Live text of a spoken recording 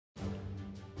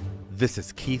This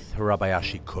is Keith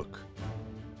Hirabayashi Cooke.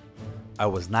 I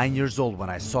was 9 years old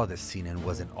when I saw this scene and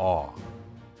was in awe.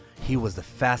 He was the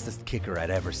fastest kicker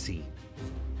I'd ever seen.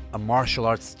 A martial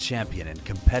arts champion and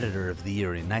competitor of the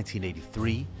year in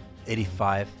 1983,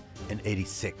 85, and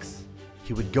 86.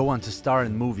 He would go on to star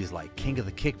in movies like King of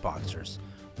the Kickboxers,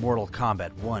 Mortal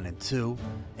Kombat 1 and 2,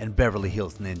 and Beverly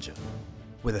Hills Ninja.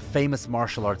 With a famous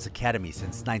martial arts academy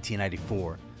since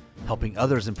 1994, helping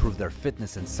others improve their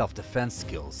fitness and self-defense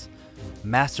skills,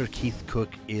 Master Keith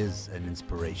Cooke is an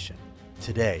inspiration.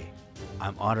 Today,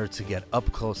 I'm honored to get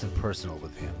up close and personal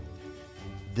with him.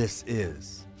 This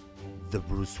is the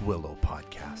Bruce Willow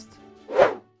Podcast.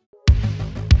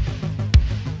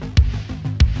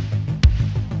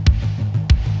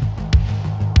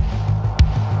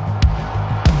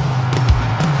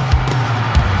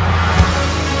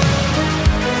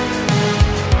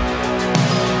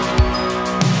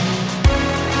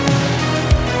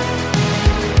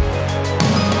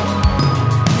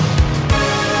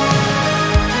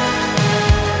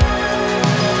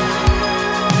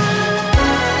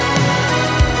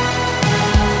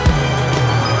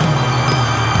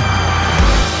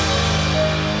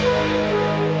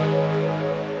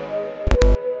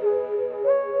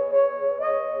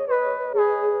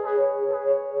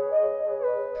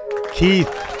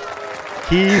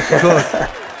 Keith Cooke.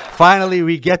 Finally,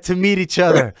 we get to meet each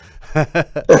other.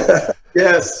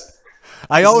 Yes.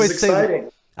 I always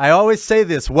say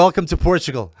this. Welcome to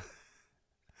Portugal.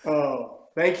 Oh,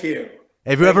 thank you.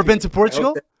 Have you ever been to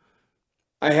Portugal?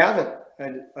 I haven't.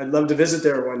 I'd love to visit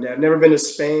there one day. I've never been to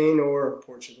Spain or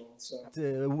Portugal. So,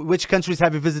 which countries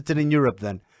have you visited in Europe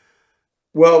then?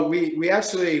 well,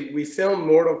 we filmed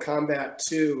Mortal Kombat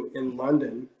 2 in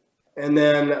London, and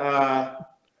then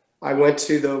I went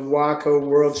to the Waco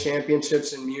World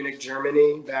Championships in Munich,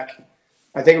 Germany back,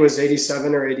 I think it was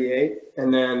 87 or 88.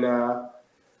 And then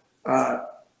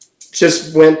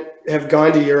have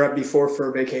gone to Europe before for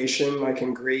a vacation, like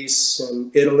in Greece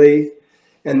and Italy.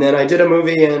 And then I did a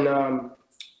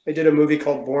movie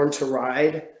called Born to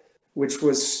Ride, which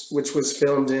was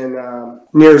filmed in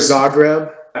near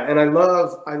Zagreb. And I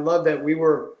love that we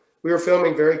were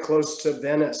filming very close to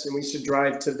Venice, and we used to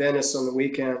drive to Venice on the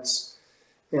weekends.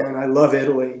 And I love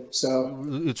Italy. So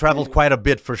you traveled quite a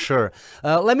bit for sure.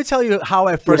 Let me tell you how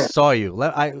I first saw you.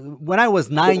 When I was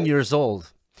 9 years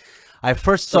old, I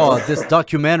first saw this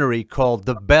documentary called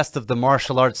The Best of the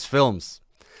Martial Arts Films,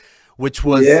 which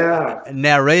was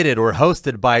narrated or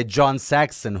hosted by John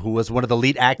Saxon, who was one of the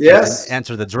lead actors in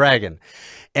Enter the Dragon.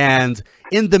 And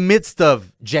in the midst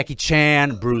of Jackie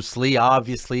Chan, Bruce Lee,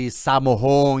 obviously, Sammo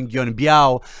Hung, Yuen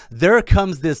Biao, there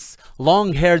comes this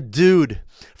long-haired dude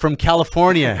from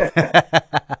California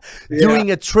doing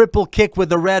a triple kick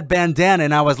with a red bandana.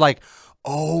 And I was like,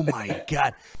 oh my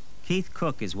God. Keith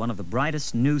Cooke is one of the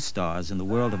brightest new stars in the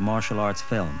world of martial arts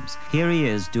films. Here he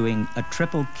is doing a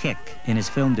triple kick in his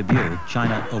film debut,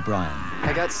 China O'Brien.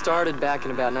 I got started back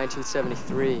in about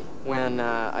 1973 when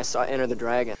I saw Enter the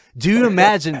Dragon. Do you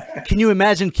imagine, can you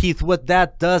imagine, Keith, what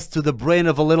that does to the brain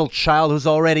of a little child who's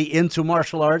already into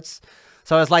martial arts?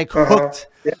 So I was like hooked.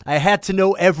 I had to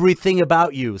know everything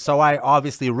about you. So I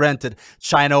obviously rented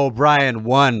China O'Brien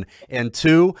 1 and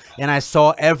 2, and I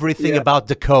saw everything about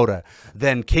Dakota.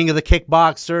 Then King of the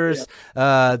Kickboxers,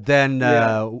 then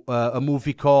a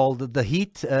movie called The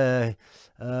Heat.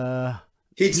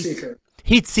 Heat Seeker.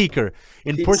 Heat Seeker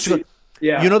in Portugal.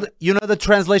 You know the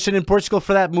translation in Portugal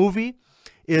for that movie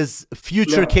is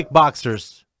Future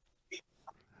Kickboxers.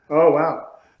 Oh wow.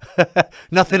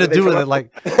 Nothing to do with it,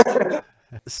 like.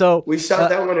 So we shot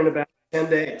that one in about 10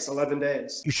 days, 11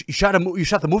 days. You shot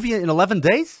the movie in 11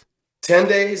 days? 10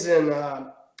 days in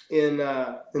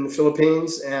the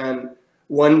Philippines and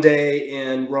 1 day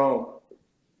in Rome.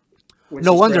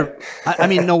 No wonder. I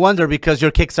mean, no wonder, because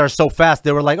your kicks are so fast.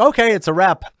 They were like, okay, it's a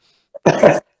wrap.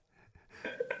 That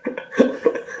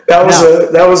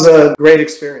was a great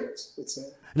experience.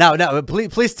 Now,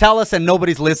 please tell us, and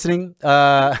nobody's listening.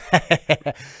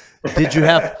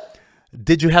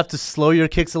 Did you have to slow your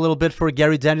kicks a little bit for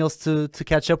Gary Daniels to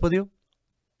catch up with you?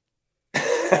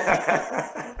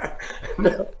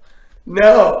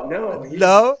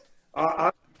 No.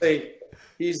 Obviously,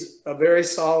 he's a very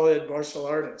solid martial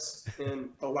artist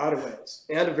in a lot of ways,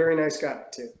 and a very nice guy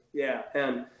too. Yeah,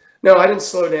 and no, I didn't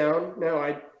slow down. No,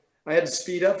 I had to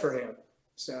speed up for him.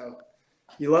 So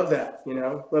you love that,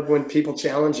 love when people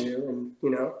challenge you, and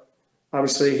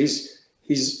obviously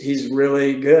he's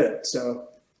really good. So.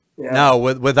 Yeah. No,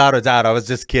 without a doubt. I was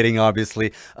just kidding,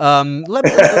 obviously. Let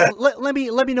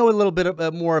me know a little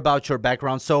bit more about your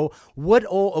background. So,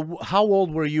 how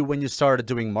old were you when you started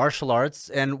doing martial arts,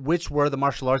 and which were the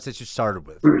martial arts that you started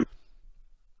with?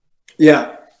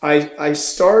 Yeah, I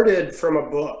started from a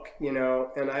book, you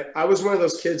know, and I was one of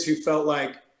those kids who felt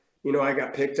like, you know, I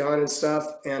got picked on and stuff.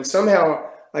 And somehow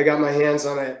I got my hands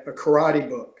on a karate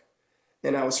book,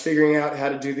 and I was figuring out how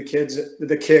to do the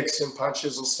kicks and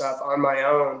punches and stuff on my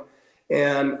own.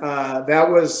 And that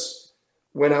was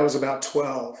when I was about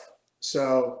 12.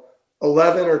 So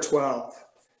 11 or 12.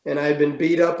 And I had been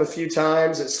beat up a few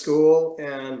times at school,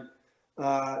 and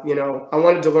you know, I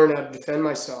wanted to learn how to defend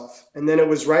myself. And then it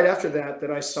was right after that that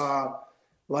I saw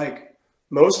like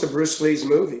most of Bruce Lee's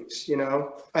movies. You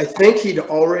know, I think he'd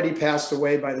already passed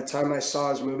away by the time I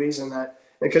saw his movies, and that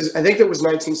because I think it was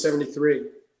 1973,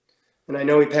 and I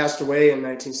know he passed away in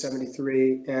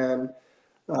 1973, and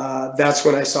that's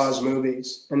when I saw his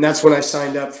movies, and that's when I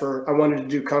signed up for. I wanted to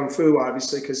do kung fu,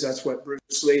 obviously, because that's what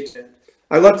Bruce Lee did.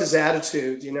 I loved his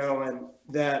attitude, you know, and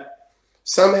that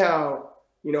somehow,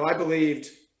 you know, I believed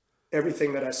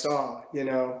everything that I saw, you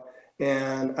know,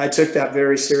 and I took that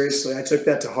very seriously. I took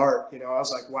that to heart. You know, I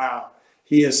was like, wow,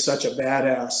 he is such a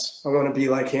badass. I want to be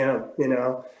like him, you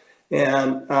know.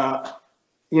 And,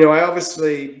 you know, I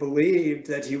obviously believed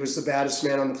that he was the baddest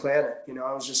man on the planet. You know,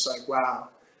 I was just like, wow,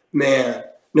 man,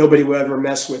 nobody will ever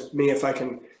mess with me if I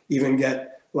can even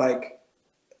get like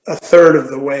a third of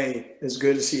the way as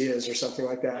good as he is or something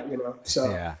like that, you know. So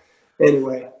Yeah.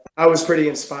 anyway, I was pretty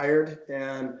inspired,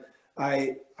 and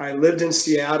I lived in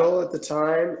Seattle at the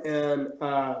time, and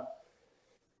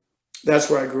that's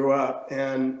where I grew up.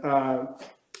 And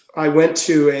I went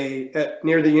to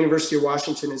near the University of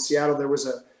Washington in Seattle, there was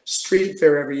a street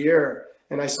fair every year,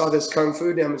 and I saw this kung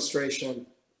fu demonstration,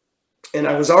 and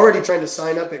I was already trying to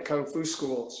sign up at kung fu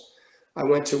schools. I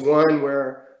went to one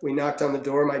where we knocked on the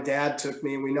door. My dad took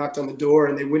me, and we knocked on the door,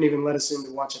 and they wouldn't even let us in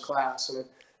to watch a class. And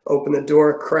opened the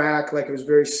door crack, like it was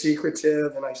very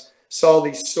secretive, and I saw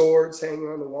these swords hanging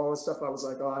on the wall and stuff. I was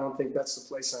like, oh, I don't think that's the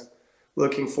place I'm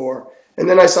looking for. And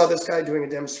then I saw this guy doing a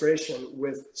demonstration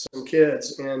with some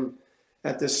kids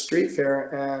at this street fair,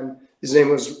 and his name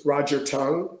was Roger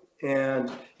Tung,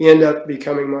 and he ended up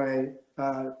becoming my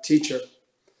teacher.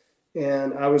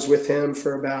 And I was with him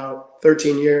for about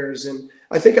 13 years. And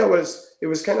I think it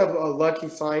was kind of a lucky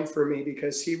find for me,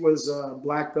 because he was a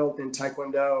black belt in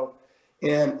Taekwondo.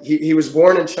 And he was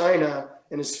born in China,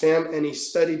 and he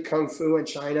studied Kung Fu in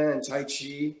China and Tai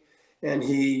Chi. And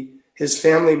his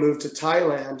family moved to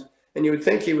Thailand, and you would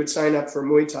think he would sign up for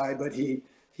Muay Thai, but he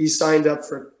signed up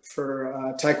for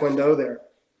Taekwondo there.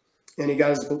 And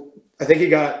I think he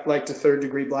got like to 3rd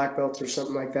degree black belt or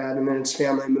something like that. And then his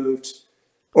family moved,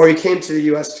 or he came to the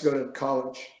US to go to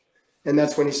college. And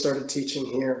that's when he started teaching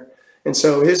here. And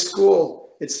so his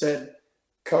school, it said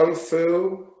Kung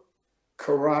Fu,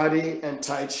 karate, and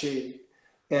Tai Chi.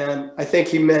 And I think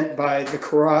he meant by the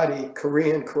karate,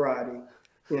 Korean karate,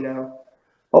 you know.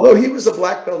 Although he was a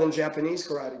black belt in Japanese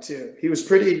karate too. He was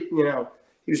pretty, you know,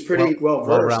 well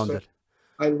versed. But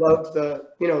I loved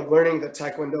learning the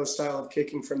Taekwondo style of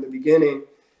kicking from the beginning.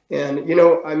 And, you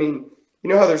know, I mean, you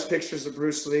know how there's pictures of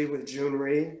Bruce Lee with Jun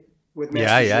Rhee, with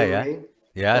Master Jun Rhee?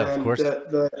 Yeah, and of course.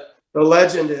 The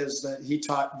legend is that he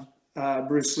taught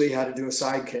Bruce Lee how to do a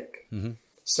side kick. Mm-hmm.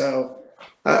 So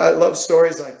I love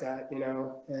stories like that, you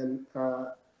know. And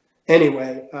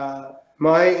anyway,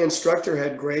 my instructor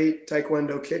had great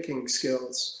Taekwondo kicking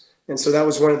skills. And so that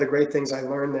was one of the great things I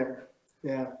learned there.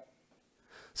 Yeah.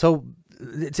 So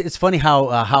it's funny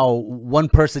how one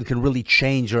person can really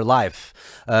change your life,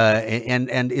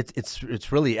 and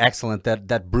it's really excellent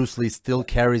that Bruce Lee still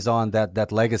carries on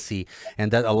that legacy, and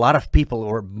that a lot of people,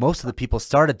 or most of the people,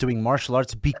 started doing martial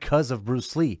arts because of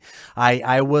Bruce Lee.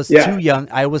 I was too young.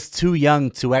 I was too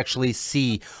young to actually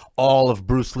see all of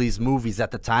Bruce Lee's movies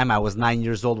at the time. I was 9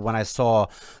 years old when I saw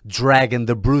Dragon: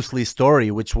 The Bruce Lee Story,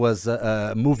 which was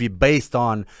a movie based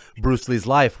on Bruce Lee's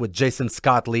life with Jason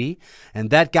Scott Lee,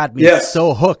 and that got me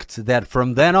so hooked that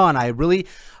from then on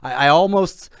I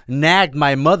almost nagged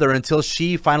my mother until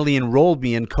she finally enrolled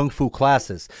me in kung fu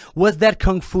classes. Was that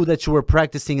kung fu that you were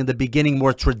practicing in the beginning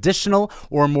more traditional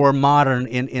or more modern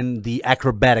in the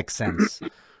acrobatic sense?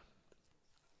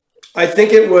 I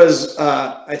think it was,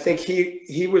 I think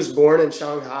he was born in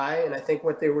Shanghai, and I think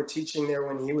what they were teaching there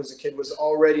when he was a kid was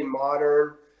already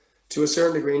modern to a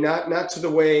certain degree, not to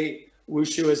the way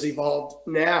Wushu has evolved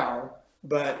now,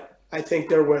 but I think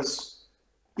there was,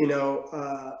 you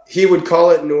know, he would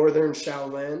call it Northern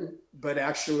Shaolin, but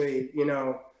actually, you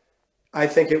know, I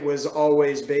think it was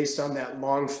always based on that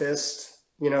long fist,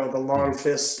 you know, the long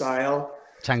fist style,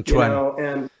 Chang you know,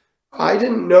 and I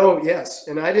didn't know,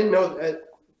 and I didn't know that.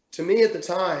 To me at the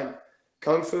time,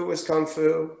 Kung Fu was Kung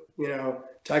Fu, you know,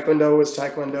 Taekwondo was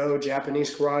Taekwondo,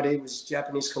 Japanese karate was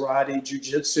Japanese karate,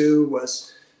 Jiu-Jitsu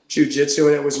was Jiu-Jitsu,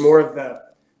 and it was more of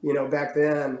you know, back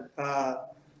then,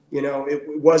 you know, it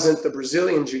wasn't the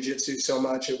Brazilian jiu-jitsu so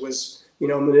much. It was, you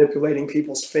know, manipulating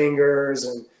people's fingers,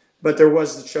 but there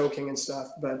was the choking and stuff.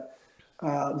 But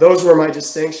those were my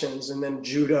distinctions. And then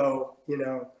judo, you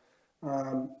know,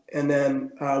 and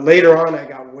then later on, I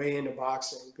got way into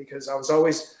boxing because I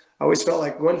always felt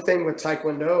like one thing with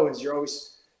Taekwondo is you're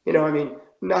always, you know, I mean,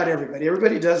 not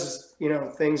everybody does, you know,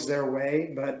 things their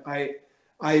way, but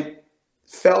I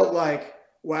felt like,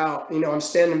 wow, you know, I'm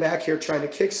standing back here trying to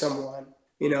kick someone.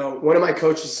 You know, one of my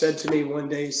coaches said to me one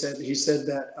day, he said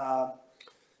that,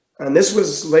 and this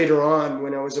was later on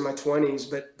when I was in my 20s,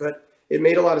 but it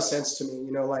made a lot of sense to me,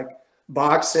 you know, like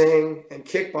boxing and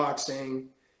kickboxing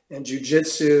and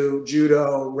jiu-jitsu,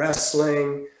 judo,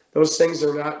 wrestling, those things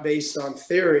are not based on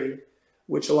theory,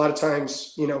 which a lot of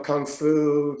times, you know, kung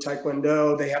fu,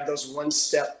 taekwondo, they have those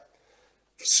one-step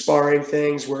sparring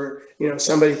things where, you know,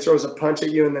 somebody throws a punch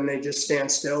at you and then they just stand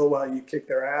still while you kick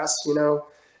their ass, you know.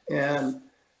 And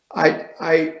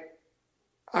I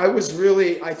was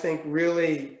really, I think,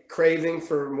 really craving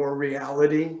for more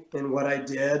reality in what I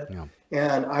did. Yeah.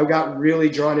 And I got really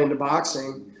drawn into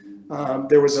boxing.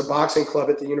 There was a boxing club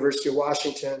at the University of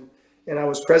Washington, and I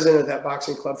was president of that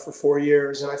boxing club for 4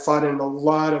 years. And I fought in a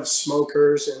lot of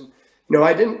smokers. And, you know,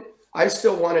 I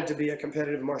still wanted to be a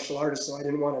competitive martial artist, so I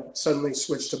didn't want to suddenly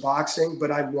switch to boxing,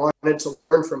 but I wanted to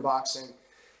learn from boxing.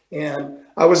 And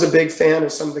I was a big fan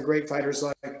of some of the great fighters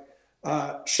like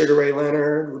Sugar Ray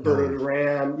Leonard, Roberto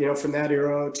Duran, you know, from that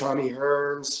era, Tommy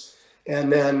Hearns.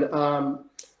 And then,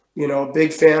 you know, a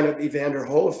big fan of Evander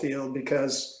Holyfield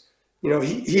because, you know,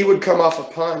 he would come off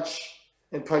a punch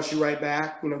and punch you right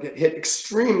back, you know, get hit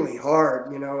extremely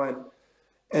hard, you know,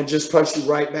 and just punch you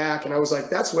right back. And I was like,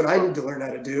 that's what I need to learn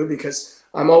how to do because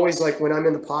I'm always like, when I'm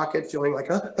in the pocket, feeling like,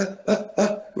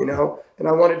 you know, and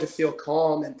I wanted to feel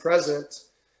calm and present.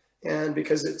 And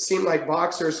because it seemed like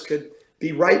boxers could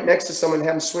be right next to someone, have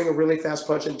them swing a really fast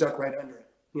punch and duck right under it.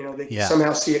 You know, they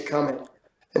somehow see it coming.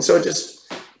 And so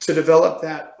just to develop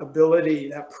that ability,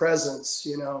 that presence,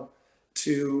 you know,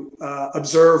 to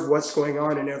observe what's going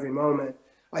on in every moment,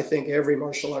 I think every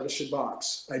martial artist should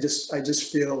box. I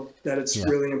just feel that it's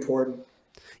really important.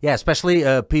 Yeah, especially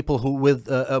people who with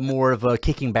more of a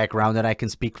kicking background, and I can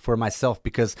speak for myself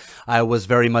because I was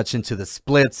very much into the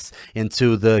splits,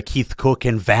 into the Keith Cooke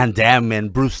and Van Damme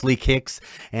and Bruce Lee kicks,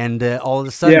 and all of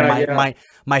a sudden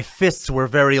my fists were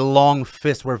very long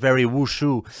fists, were very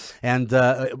wushu, and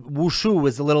wushu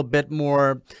is a little bit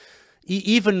more.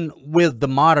 Even with the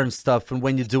modern stuff, and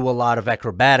when you do a lot of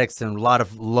acrobatics and a lot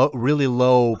of really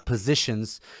low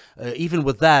positions, even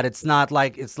with that, it's not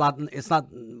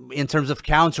in terms of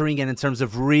countering and in terms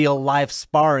of real life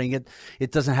sparring.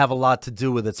 It doesn't have a lot to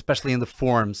do with it, especially in the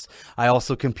forms. I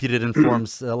also competed in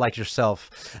forms like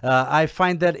yourself. I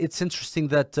find that it's interesting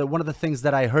that one of the things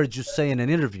that I heard you say in an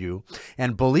interview,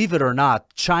 and believe it or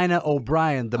not, China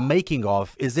O'Brien, the making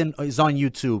of, is on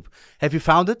YouTube. Have you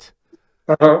found it?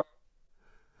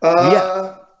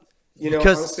 You know,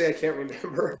 because, honestly, I can't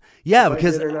remember. Yeah,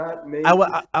 because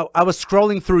I was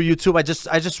scrolling through YouTube.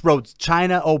 I just wrote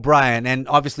China O'Brien, and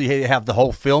obviously you have the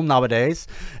whole film nowadays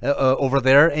over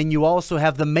there, and you also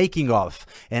have the making of.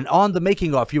 And on the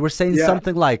making of, you were saying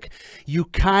something like you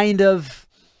kind of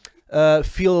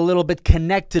feel a little bit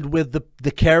connected with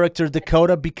the character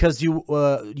Dakota because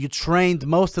you trained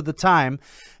most of the time.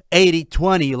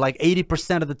 80-20, like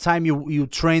 80% of the time you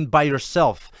trained by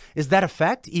yourself. Is that a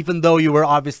fact? Even though you were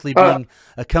obviously being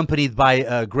accompanied by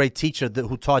a great teacher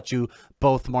who taught you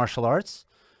both martial arts?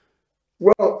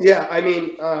 Well, yeah. I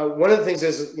mean, one of the things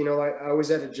is, you know, I always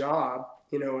had a job,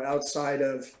 you know, outside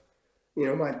of, you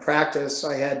know, my practice.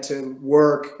 I had to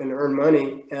work and earn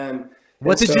money.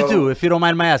 What did you do? If you don't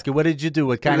mind my asking, what did you do?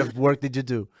 What kind of work did you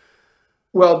do?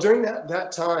 Well, during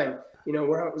that time, you know,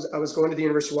 where I was going to the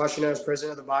University of Washington, I was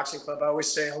president of the boxing club. I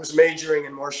always say I was majoring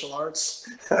in martial arts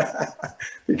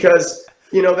because,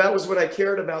 you know, that was what I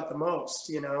cared about the most,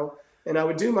 you know, and I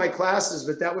would do my classes,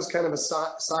 but that was kind of a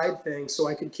side thing. So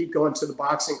I could keep going to the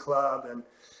boxing club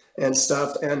and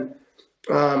stuff. And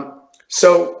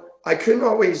so I couldn't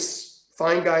always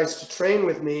find guys to train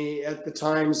with me at the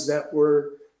times that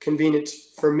were convenient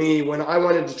for me when I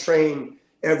wanted to train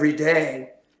every day.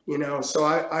 You know, so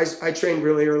I trained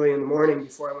really early in the morning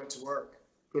before I went to work.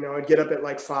 You know, I'd get up at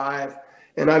like 5,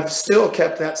 and I've still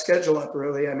kept that schedule up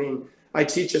early. I mean, I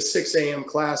teach a 6 a.m.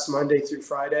 class Monday through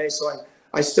Friday, so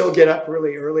I still get up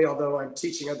really early, although I'm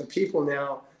teaching other people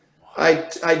now.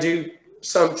 I do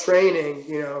some training,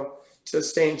 you know, to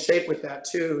stay in shape with that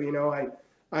too. You know,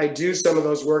 I do some of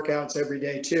those workouts every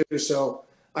day too, so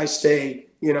I stay,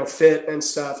 you know, fit and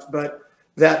stuff. But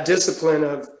that discipline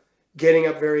of getting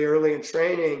up very early and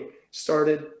training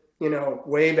started, you know,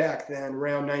 way back then,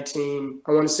 around I want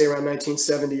to say around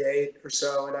 1978 or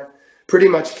so. And I've pretty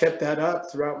much kept that up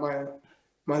throughout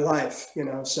my life, you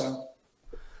know, so.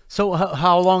 So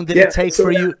how long did it take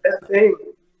for you? That thing,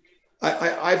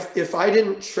 if I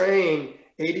didn't train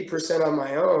 80% on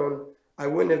my own, I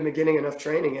wouldn't have been getting enough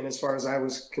training in as far as I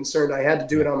was concerned. I had to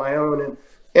do it on my own.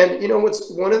 And you know, what's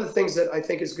one of the things that I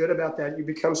think is good about that, you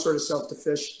become sort of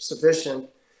self-sufficient.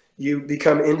 You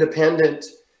become independent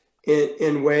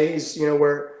in ways, you know,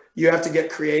 where you have to get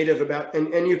creative about,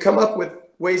 and you come up with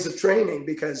ways of training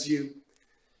because you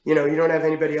know, you don't have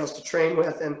anybody else to train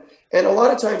with. And a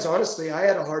lot of times, honestly, I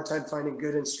had a hard time finding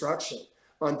good instruction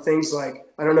on things like,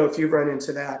 I don't know if you've run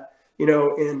into that, you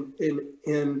know,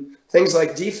 in things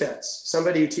like defense,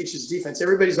 somebody who teaches defense,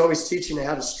 everybody's always teaching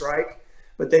how to strike,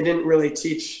 but they didn't really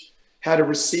teach how to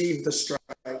receive the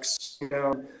strikes, you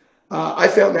know. I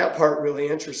found that part really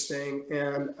interesting.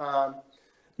 And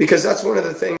because that's one of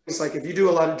the things, like if you do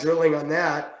a lot of drilling on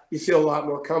that, you feel a lot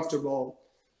more comfortable,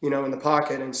 you know, in the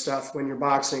pocket and stuff when you're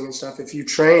boxing and stuff. If you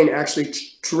train, actually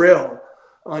drill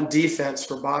on defense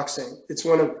for boxing, it's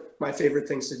one of my favorite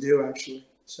things to do, actually.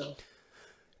 So.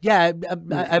 Yeah,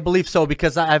 I believe so,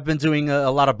 because I've been doing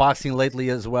a lot of boxing lately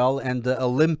as well, and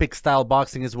Olympic style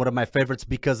boxing is one of my favorites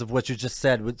because of what you just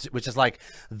said, which is like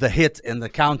the hit and the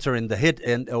counter and the hit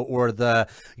and or the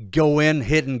go in,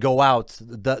 hit and go out.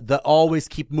 The always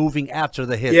keep moving after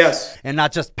the hit, yes, and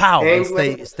not just pow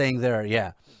angling, and staying there.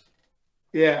 Yeah,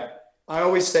 yeah. I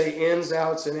always say ins,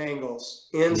 outs, and angles.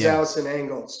 Ins, outs, and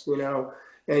angles. You know,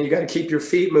 and you got to keep your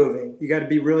feet moving. You got to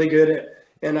be really good at.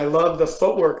 And I love the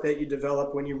footwork that you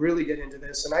develop when you really get into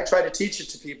this. And I try to teach it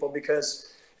to people,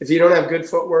 because if you don't have good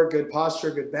footwork, good posture,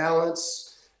 good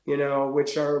balance, you know,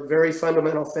 which are very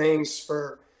fundamental things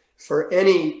for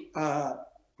any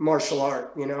martial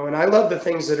art, you know. And I love the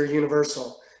things that are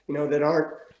universal, you know, that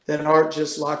aren't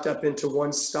just locked up into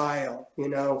one style, you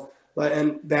know.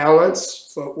 And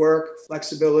balance, footwork,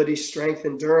 flexibility, strength,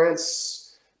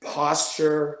 endurance,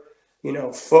 posture, you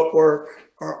know, footwork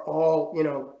are all, you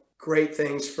know, great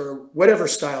things for whatever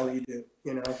style you do,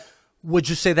 you know. Would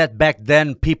you say that back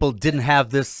then people didn't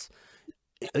have this,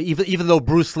 even though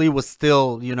Bruce Lee was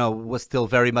still, you know, was still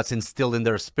very much instilled in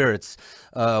their spirits,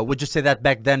 would you say that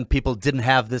back then people didn't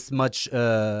have this much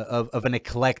of an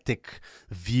eclectic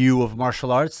view of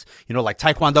martial arts? You know, like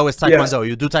Taekwondo is Taekwondo. Yes.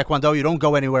 You do Taekwondo, you don't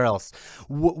go anywhere else.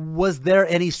 Was there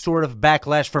any sort of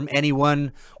backlash from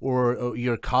anyone or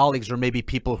your colleagues or maybe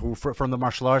people who from the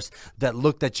martial arts that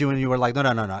looked at you and you were like,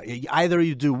 no. Either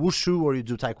you do Wushu or you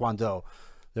do Taekwondo.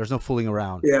 There's no fooling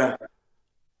around. Yeah.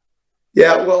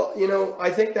 Yeah, well, you know, I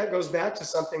think that goes back to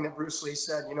something that Bruce Lee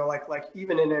said, you know, like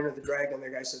even in Enter the Dragon, the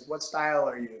guy says, what style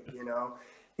are you, you know?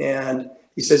 And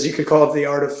he says, you could call it the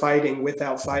art of fighting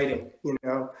without fighting, you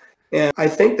know? And I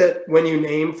think that when you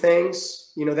name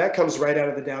things, you know, that comes right out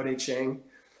of the Tao Te Ching.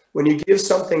 When you give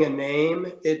something a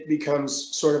name, it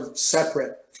becomes sort of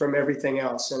separate from everything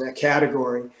else in a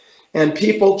category. And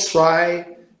people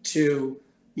try to,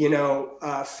 you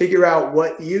know, figure out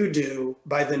what you do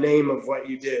by the name of what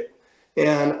you do.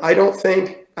 And I don't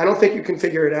think you can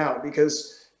figure it out,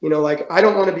 because, you know, like, I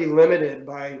don't want to be limited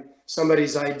by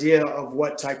somebody's idea of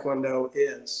what Taekwondo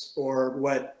is or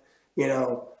what, you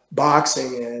know,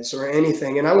 boxing is or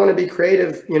anything. And I want to be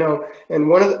creative, you know. And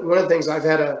one of the things, I've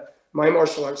had my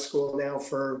martial arts school now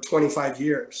for 25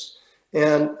 years.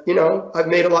 And, you know, I've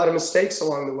made a lot of mistakes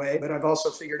along the way, but I've also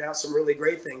figured out some really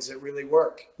great things that really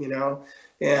work, you know.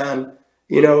 And,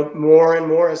 you know, more and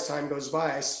more as time goes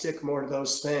by, I stick more to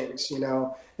those things, you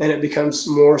know, and it becomes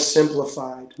more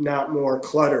simplified, not more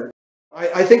cluttered.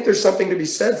 I think there's something to be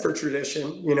said for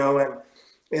tradition, you know,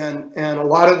 and a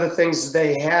lot of the things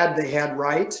they had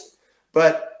right.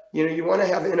 But, you know, you want to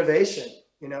have innovation,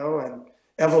 you know, and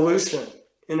evolution,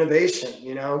 innovation,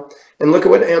 you know, and look at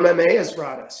what MMA has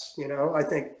brought us, you know.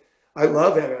 I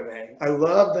love MMA. I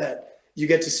love that you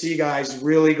get to see guys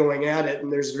really going at it,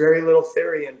 and there's very little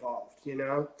theory involved, you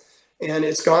know. And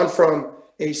it's gone from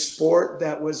a sport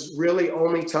that was really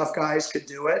only tough guys could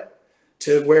do it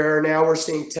to where now we're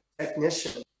seeing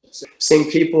technicians,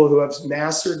 seeing people who have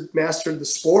mastered the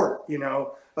sport, you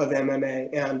know, of MMA,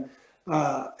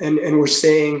 and we're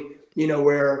seeing, you know,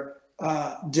 where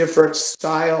different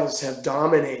styles have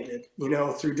dominated, you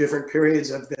know, through different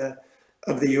periods of the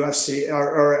UFC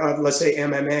or let's say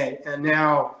MMA, and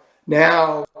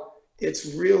now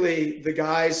it's really the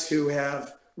guys who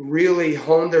have really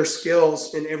honed their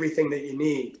skills in everything that you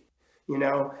need, you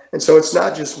know. And so it's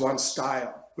not just one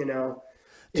style, you know.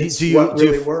 It's what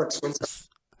really works.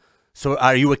 So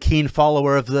are you a keen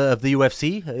follower of the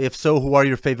UFC? If so, who are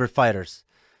your favorite fighters?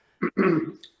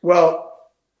 Well,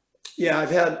 yeah,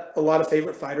 I've had a lot of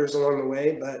favorite fighters along the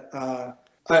way, but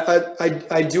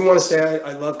I do want to say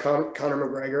I love Conor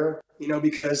McGregor, you know,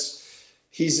 because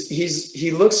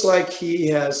he looks like he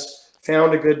has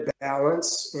found a good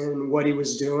balance in what he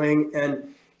was doing,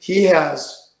 and he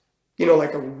has, you know,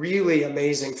 like a really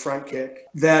amazing front kick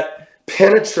that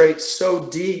penetrates so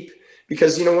deep.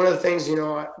 Because, you know, one of the things, you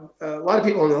know, a lot of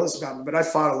people don't know this about me, but I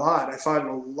fought a lot. I fought in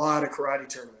a lot of karate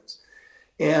tournaments.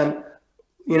 And,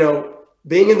 you know,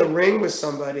 being in the ring with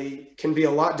somebody can be a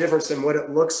lot different than what it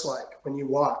looks like when you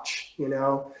watch, you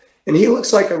know. And he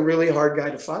looks like a really hard guy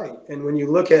to fight. And when you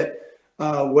look at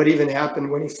what even happened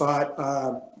when he fought,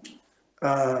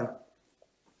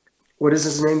 what is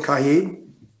his name, Khabib?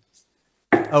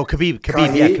 Oh, Khabib,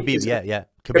 yeah, Khabib, yeah.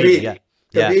 Khabib, yeah.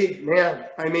 Khabib, man,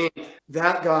 I mean,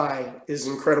 that guy is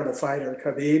an incredible fighter.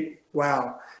 Khabib,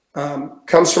 wow.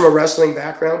 Comes from a wrestling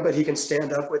background, but he can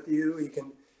stand up with you.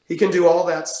 He can do all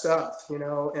that stuff, you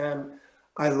know, and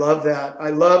I love that.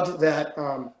 I loved that,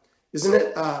 isn't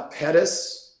it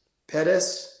Pettis?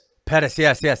 Pettis,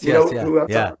 yes, You know,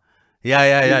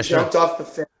 yeah, he jumped off the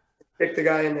fence, kicked the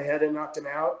guy in the head and knocked him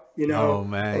out, you know. Oh,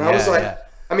 man, and I was like,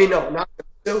 I mean, no, not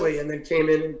silly, and then came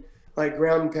in and like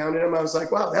ground and pounded him. I was like,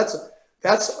 wow, that's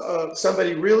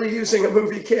somebody really using a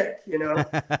movie kick, you know.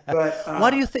 But why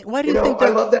do you think? Why do you know, think? I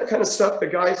love that kind of stuff. The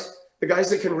guys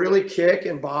that can really kick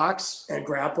and box and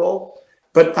grapple.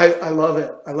 But I love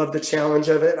it. I love the challenge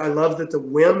of it. I love that the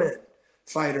women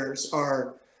fighters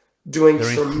are doing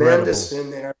tremendous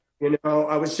in there. You know,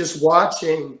 I was just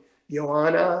watching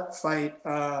Joanna fight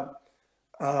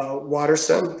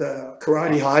Watterson, the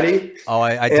karate hottie. Oh,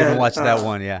 I didn't watch that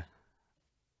one. Yeah.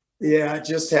 Yeah, it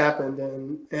just happened,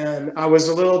 and I was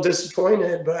a little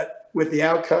disappointed, but with the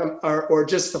outcome or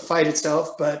just the fight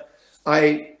itself. But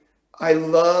I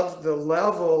love the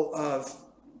level of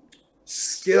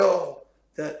skill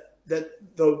that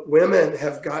the women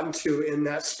have gotten to in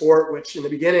that sport, which in the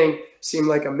beginning seemed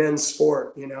like a men's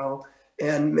sport, you know.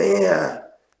 And man,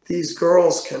 these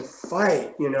girls can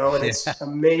fight, you know, and it's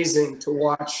amazing to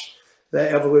watch the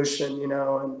evolution, you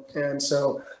know, and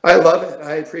so I love it.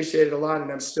 I appreciate it a lot, and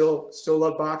I'm still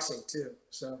love boxing too.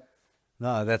 So,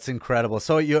 no, that's incredible.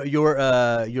 So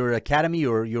your academy,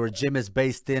 your gym is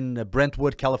based in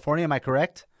Brentwood, California. Am I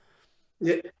correct?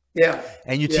 Yeah.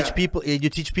 And you teach people. You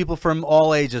teach people from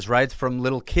all ages, right? From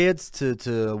little kids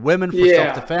to women for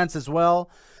self-defense as well.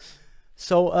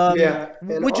 So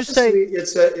and would you say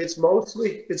it's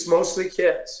mostly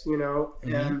kids, you know,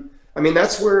 and I mean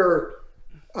that's where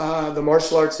the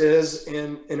martial arts is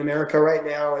in America right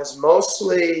now, is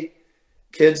mostly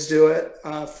kids do it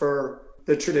for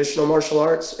the traditional martial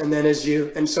arts, and then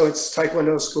so it's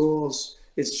taekwondo schools,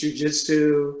 it's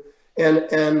jujitsu,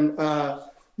 and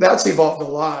that's evolved a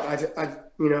lot. I've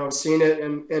you know seen it,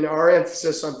 and our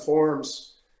emphasis on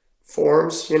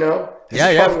forms, you know,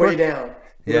 has gone way down,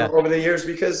 you know, over the years,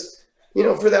 because you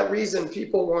know for that reason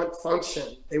people want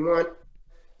function, they want,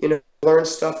 you know, learn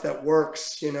stuff that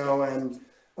works, you know, and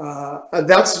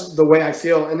that's the way I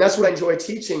feel, and that's what I enjoy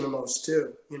teaching the most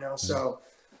too, you know. So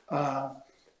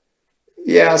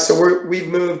so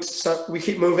we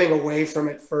keep moving away from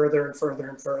it further and further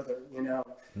and further, you know,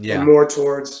 and more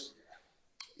towards,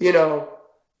 you know,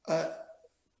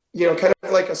 kind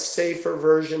of like a safer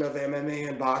version of MMA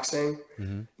and boxing.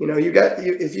 You know,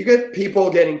 if you get people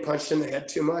getting punched in the head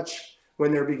too much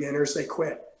when they're beginners, they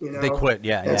quit. You know, they quit.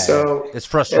 So it's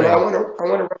frustrating. And I want to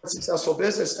run a successful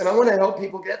business, and I want to help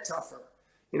people get tougher.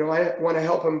 You know, I want to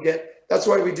help them get. That's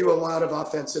why we do a lot of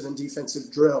offensive and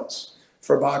defensive drills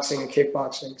for boxing and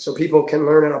kickboxing, so people can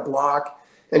learn how to block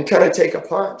and kind of take a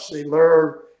punch. They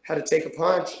learn how to take a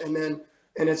punch, and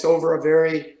it's over a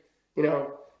very, you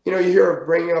know, you hear of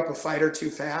bringing up a fighter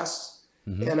too fast,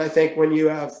 and I think when you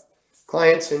have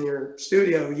clients in your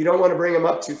studio, you don't want to bring them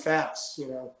up too fast, you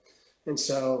know, and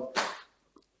so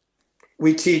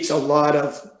we teach a lot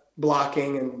of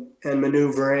blocking and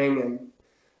maneuvering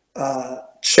and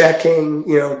checking,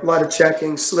 you know, a lot of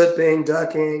checking, slipping,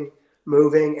 ducking,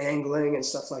 moving, angling, and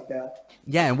stuff like that.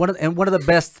 Yeah, and one of the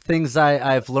best things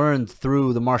I've learned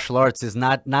through the martial arts is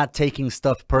not taking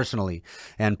stuff personally.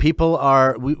 And people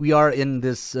we are in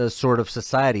this sort of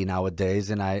society nowadays,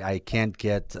 and I can't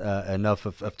get enough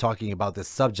of talking about this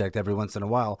subject every once in a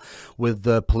while, with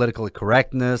the political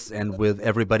correctness and with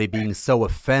everybody being so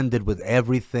offended with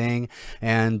everything,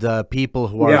 and people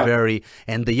who are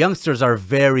and the youngsters are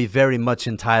very, very much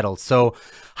entitled. So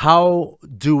how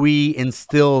do we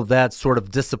instill that sort of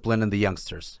discipline in the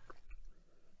youngsters?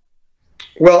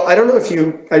 Well, I don't know if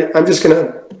I'm just going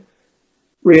to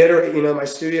reiterate, you know, my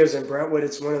studio's in Brentwood.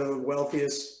 It's one of the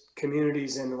wealthiest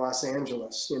communities in Los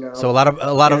Angeles, you know. So a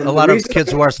lot of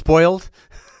kids who are spoiled,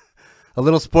 a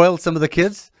little spoiled. Some of the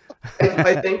kids.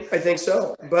 I think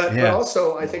so, but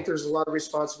also I think there's a lot of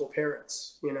responsible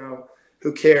parents, you know,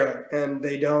 who care and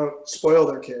they don't spoil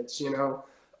their kids, you know.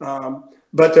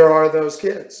 But there are those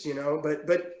kids, you know.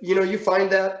 But you know, you find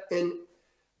that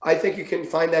I think you can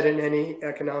find that in any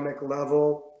economic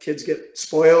level. Kids get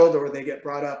spoiled, or they get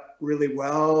brought up really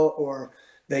well, or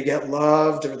they get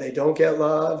loved, or they don't get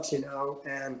loved, you know.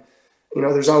 And you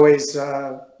know, there's always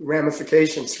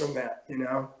ramifications from that, you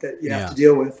know, that you have to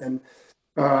deal with. And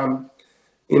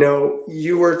you know,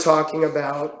 you were talking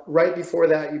about right before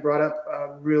that, you brought up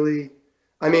really,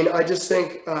 I mean, I just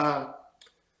think,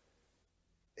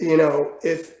 you know,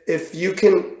 if you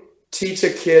can teach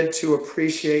a kid to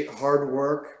appreciate hard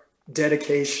work,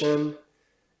 dedication,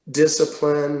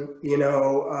 discipline, you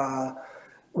know,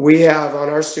 we have on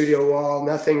our studio wall,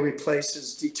 nothing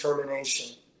replaces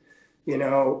determination, you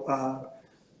know,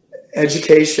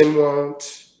 education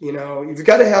won't, you know, you've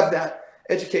got to have that.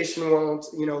 Education won't,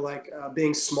 you know, like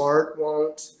being smart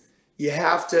won't. You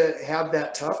have to have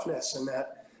that toughness and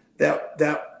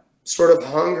that sort of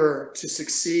hunger to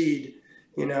succeed,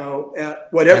 you know, at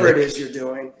whatever it is you're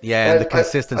doing. Yeah, and the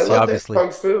consistency, I love obviously.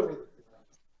 Kung Fu.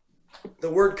 The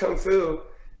word Kung Fu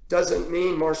doesn't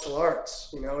mean martial arts,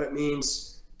 you know, it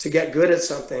means to get good at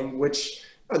something, which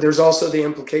there's also the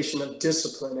implication of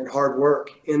discipline and hard work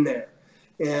in there.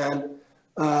 And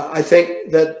I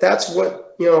think that's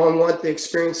what, you know, I want the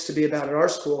experience to be about at our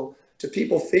school, to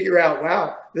people figure out,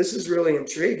 wow, this is really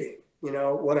intriguing, you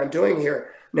know, what I'm doing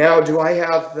here. Now, do I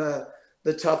have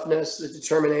the toughness, the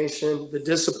determination, the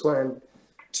discipline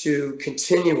to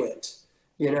continue it,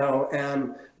 you know,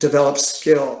 and develop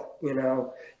skill, you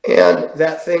know. And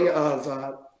that thing of,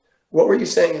 what were you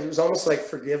saying? It was almost like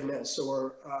forgiveness,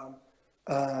 or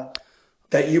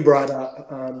that you brought up.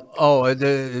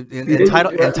 The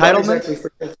entitlement?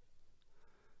 Exactly.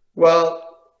 Well,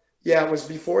 yeah, it was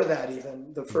before that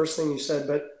even, the first thing you said,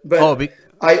 but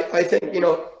I think, you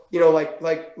know, like,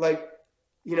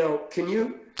 you know, can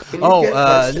you get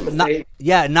punched in the face?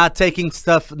 Yeah, not taking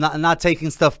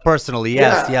stuff personally.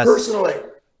 Yes, yeah, yes.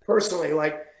 Personally,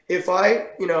 like if I,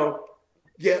 you know,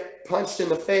 get punched in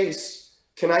the face,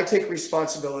 can I take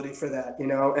responsibility for that, you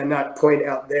know, and not point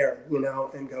out there, you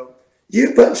know, and go,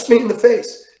 you punched me in the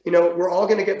face. You know, we're all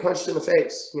going to get punched in the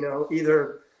face, you know,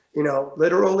 either, you know,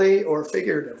 literally or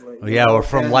figuratively. Yeah, or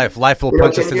from life. Life will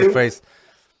punch us in the face.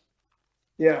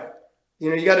 Yeah. You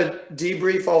know, you got to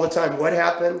debrief all the time. What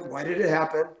happened? Why did it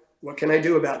happen? What can I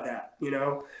do about that? You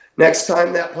know, next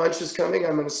time that punch is coming,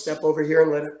 I'm going to step over here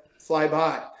and let it fly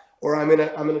by, or I'm going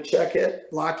to check it,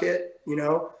 block it, you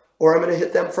know, or I'm going to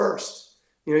hit them first.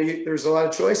 You know, there's a lot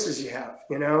of choices you have,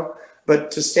 you know,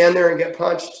 but to stand there and get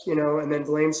punched, you know, and then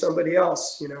blame somebody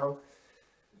else, you know,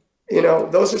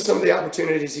 those are some of the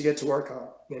opportunities you get to work on,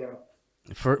 you know.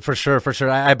 For sure.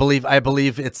 I believe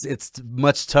it's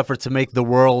much tougher to make the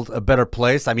world a better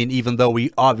place. I mean, even though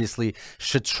we obviously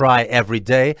should try every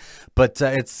day, but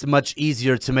it's much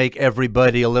easier to make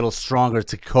everybody a little stronger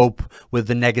to cope with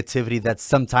the negativity that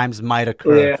sometimes might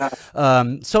occur.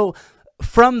 Yeah. So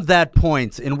from that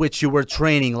point in which you were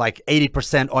training like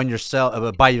 80% on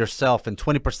yourself, by yourself, and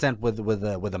 20%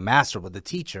 with a master, with a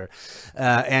teacher,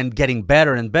 and getting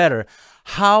better and better,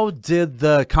 how did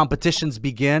the competitions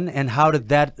begin, and how did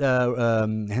that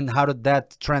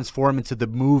transform into the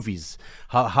movies?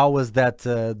 How was that,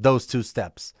 those two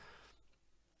steps?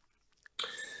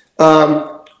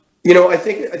 You know, I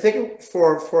think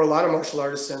for a lot of martial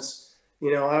artists, since,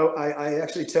 you know, I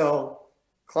actually tell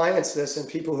clients this, and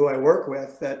people who I work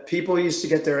with, that people used to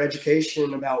get their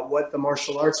education about what the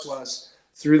martial arts was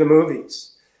through the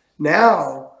movies.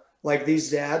 Now, like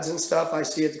these dads and stuff I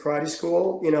see at the karate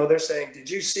school, you know, they're saying, did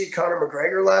you see Conor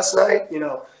McGregor last night? You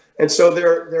know, and so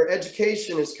their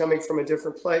education is coming from a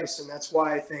different place. And that's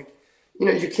why I think, you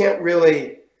know, you can't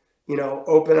really, you know,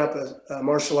 open up a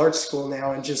martial arts school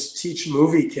now and just teach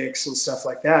movie kicks and stuff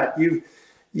like that. You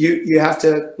have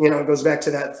to, you know, it goes back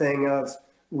to that thing of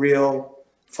real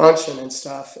function and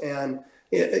stuff. And,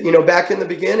 you know, back in the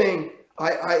beginning,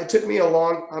 it took me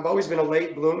I've always been a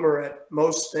late bloomer at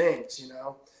most things, you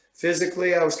know.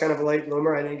 Physically, I was kind of a late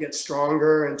bloomer. I didn't get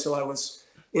stronger until I was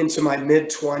into my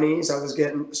mid-20s. I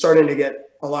was starting to get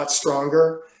a lot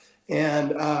stronger.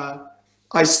 And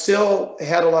I still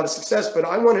had a lot of success, but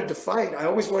I wanted to fight. I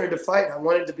always wanted to fight. I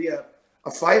wanted to be a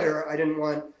fighter. I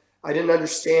didn't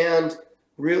understand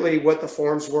really what the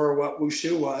forms were, what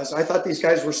wushu was. I thought these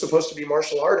guys were supposed to be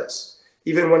martial artists.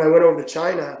 Even when I went over to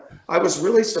China, I was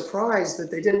really surprised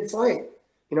that they didn't fight.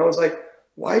 You know, I was like,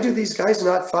 why do these guys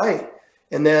not fight?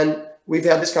 And then we've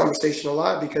had this conversation a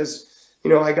lot because, you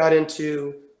know, I got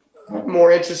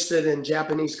more interested in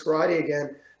Japanese karate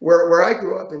again. Where I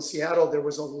grew up in Seattle, there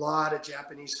was a lot of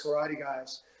Japanese karate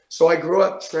guys. So I grew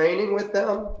up training with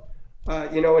them,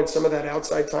 you know, and some of that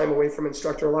outside time away from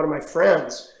instructor. A lot of my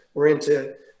friends were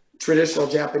into traditional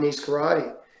Japanese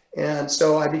karate. And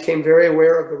so I became very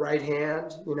aware of the right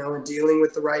hand, you know, and dealing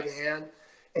with the right hand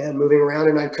and moving around.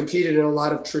 And I competed in a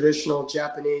lot of traditional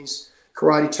Japanese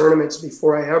karate tournaments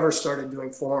before I ever started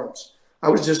doing forms. I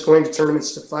was just going to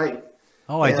tournaments to fight.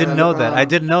 Oh, I didn't know that. I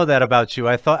didn't know that about you.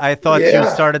 I thought you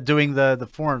started doing the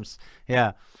forms.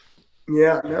 Yeah.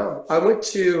 Yeah, no. I went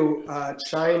to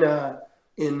China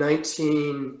in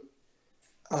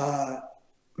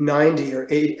 1990 or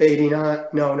 89.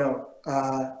 No.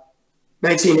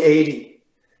 1980.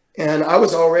 And I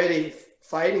was already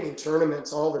fighting in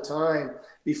tournaments all the time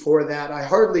before that. I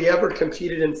hardly ever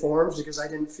competed in forms because I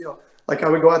didn't feel like I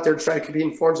would go out there and try to compete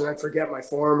in forms and I'd forget my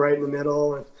form right in the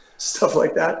middle and stuff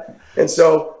like that. And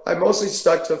so I mostly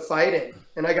stuck to fighting,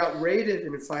 and I got rated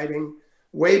in fighting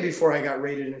way before I got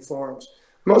rated in forms.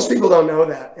 Most people don't know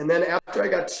that. And then after I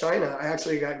got to China, I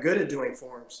actually got good at doing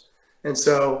forms. And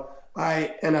so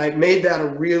I made that a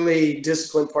really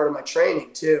disciplined part of my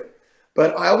training too.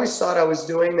 But I always thought I was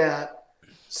doing that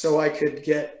so I could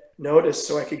get noticed,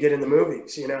 so I could get in the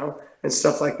movies, you know, and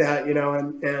stuff like that, you know,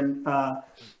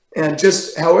 and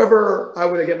just however I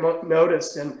would get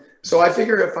noticed. And so I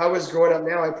figure if I was growing up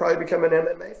now, I'd probably become an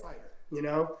MMA fighter, you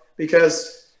know,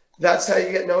 because that's how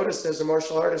you get noticed as a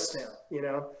martial artist now, you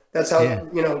know. That's how,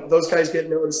 you know, those guys get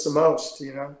noticed the most,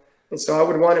 you know. And so I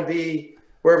would want to be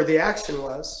wherever the action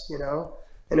was, you know.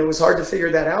 And it was hard to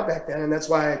figure that out back then. And that's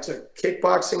why I took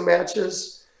kickboxing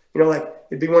matches. You know, like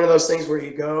it'd be one of those things where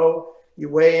you go, you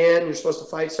weigh in, you're supposed to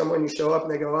fight someone, you show up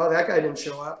and they go, oh, that guy didn't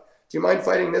show up. Do you mind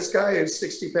fighting this guy who's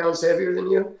 60 pounds heavier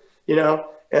than you? You know,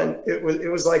 and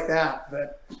it was like that.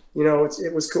 But, you know,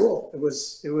 it was cool. It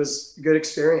was a good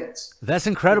experience. That's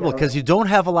incredible because you don't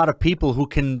have a lot of people who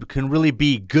can really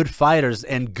be good fighters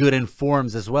and good in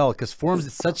forms as well. Because forms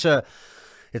is such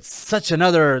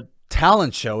another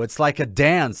talent show. It's like a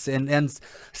dance, and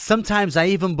sometimes I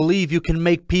even believe you can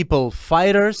make people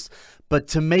fighters, but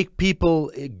to make people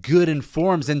good in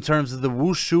forms in terms of the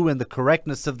wushu and the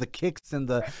correctness of the kicks and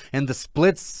the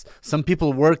splits, some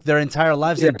people work their entire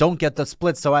lives and don't get the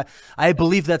splits. So I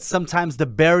believe that sometimes the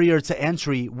barrier to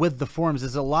entry with the forms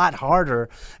is a lot harder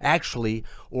actually,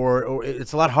 or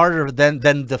it's a lot harder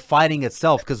than the fighting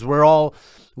itself, because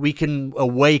we can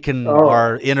awaken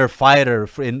our inner fighter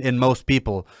in most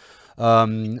people.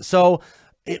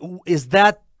 Is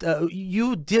that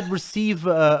you did receive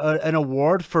an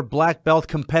award for Black Belt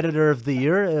Competitor of the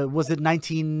Year? Was it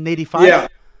 1985? Yeah,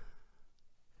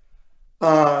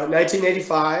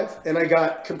 1985, and I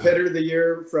got Competitor of the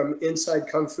Year from Inside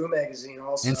Kung Fu magazine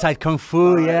also. Inside Kung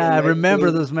Fu, yeah, I remember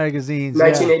those magazines.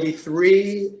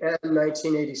 1983 and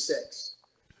 1986.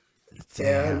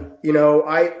 Damn. And you know,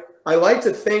 I like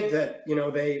to think that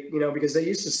because they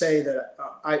used to say that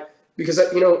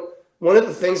one of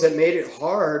the things that made it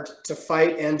hard to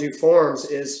fight and do forms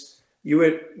is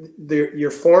your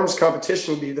forms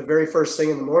competition would be the very first thing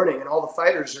in the morning, and all the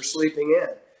fighters are sleeping in,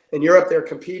 and you're up there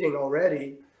competing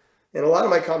already. And a lot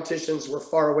of my competitions were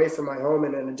far away from my home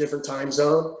and in a different time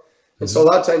zone. And so a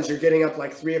lot of times you're getting up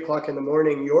like 3 o'clock in the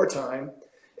morning, your time,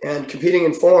 and competing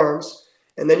in forms.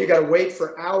 And then you got to wait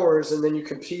for hours, and then you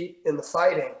compete in the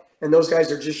fighting. And those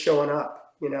guys are just showing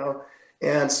up, you know?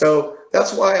 And so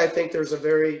that's why I think there's a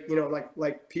very, you know,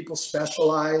 like people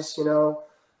specialize, you know,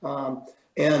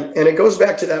 and it goes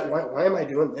back to that. Why am I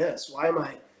doing this? Why am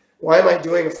I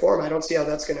doing a form? I don't see how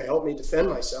that's going to help me defend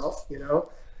myself, you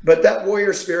know, but that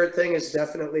warrior spirit thing is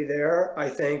definitely there, I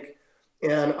think.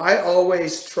 And I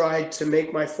always tried to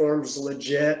make my forms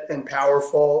legit and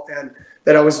powerful, and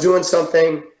that I was doing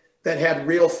something that had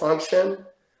real function,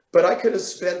 but I could have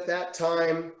spent that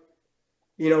time,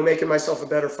 you know, making myself a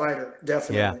better fighter,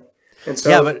 definitely. Yeah. And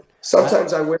so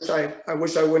sometimes I wish I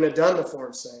wouldn't have done the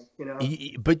forms thing, you know.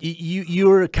 But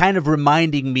you're kind of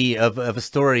reminding me of a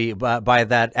story by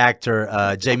that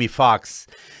actor Jamie Foxx,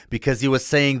 because he was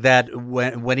saying that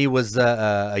when he was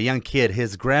a young kid,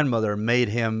 his grandmother made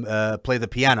him play the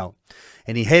piano,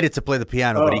 and he hated to play the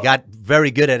piano, but he got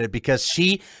very good at it because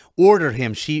she ordered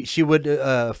him. She would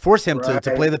force him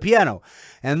to play the piano.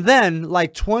 And then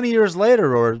like 20 years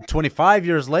later or 25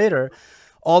 years later,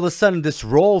 all of a sudden this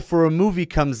role for a movie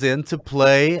comes in to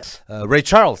play Ray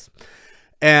Charles.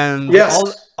 And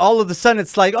all of a sudden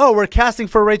it's like, oh, we're casting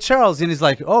for Ray Charles. And he's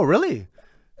like, oh, really?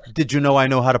 Did you know I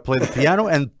know how to play the piano?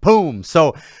 And boom.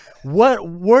 So what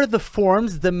were the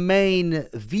forms the main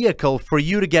vehicle for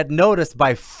you to get noticed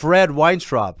by Fred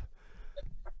Weintraub?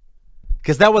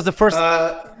 Because that was the first.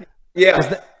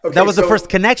 Yeah, that was the first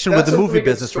connection with the movie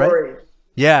business, right?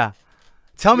 Yeah.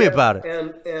 Tell me about it.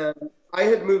 And I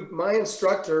had moved. My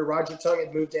instructor, Roger Tung,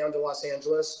 had moved down to Los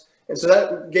Angeles, and so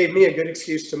that gave me a good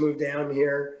excuse to move down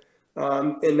here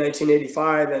in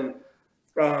 1985, and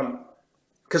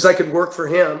because I could work for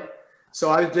him. So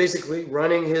I was basically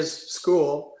running his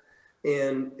school,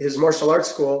 in his martial arts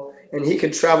school, and he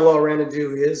could travel all around and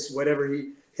do his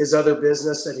his other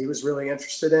business that he was really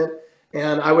interested in.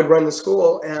 And I would run the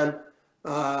school, and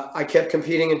I kept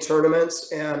competing in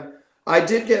tournaments, and I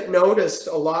did get noticed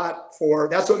a lot for,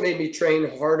 that's what made me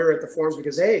train harder at the forums,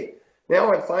 because, hey,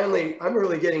 now I'm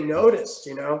really getting noticed,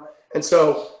 you know? And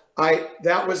so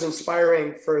that was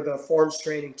inspiring for the forms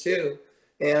training too.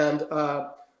 And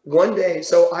one day,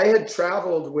 so I had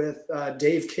traveled with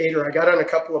Dave Cater. I got on a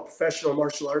couple of professional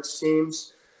martial arts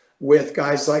teams with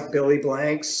guys like Billy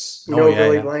Blanks. You know who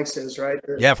Billy Blanks is, right?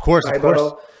 Yeah, of course, of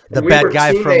course. The bad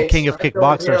guy from King of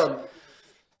Kickboxers.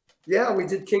 Yeah, we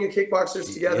did King of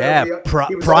Kickboxers together. Yeah, he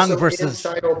was Prong also versus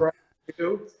China O'Brien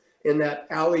too, in that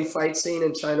alley fight scene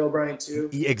in China O'Brien too.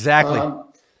 Exactly.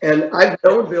 And I've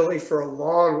known Billy for a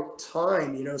long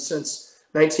time, you know, since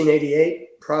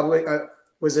 1988, probably.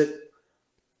 Was it?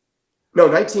 No,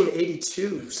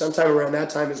 1982. Sometime around that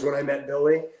time is when I met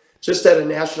Billy, just at a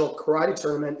national karate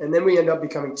tournament. And then we ended up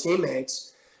becoming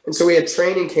teammates. And so we had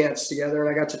training camps together, and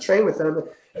I got to train with them.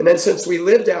 And then since we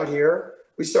lived out here,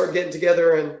 we started getting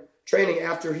together and training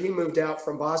after he moved out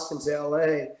from Boston to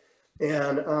LA.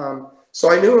 And so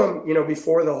I knew him, you know,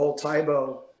 before the whole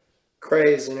Taibo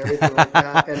craze and everything like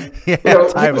that. And yeah, you know,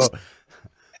 Taibo.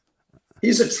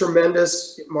 He's a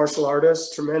tremendous martial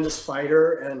artist, tremendous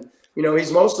fighter. And, you know,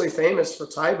 he's mostly famous for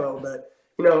Taibo, but,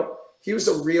 you know, he was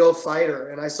a real fighter.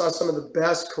 And I saw some of the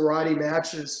best karate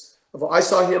matches. I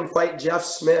saw him fight Jeff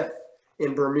Smith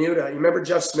in Bermuda. You remember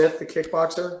Jeff Smith, the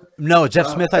kickboxer? No, Jeff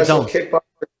Smith, I don't. Kickboxer,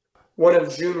 one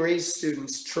of Jun Ree's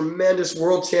students, tremendous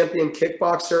world champion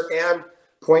kickboxer and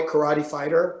point karate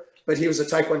fighter, but he was a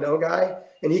Taekwondo guy.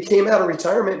 And he came out of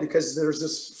retirement because there was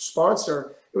this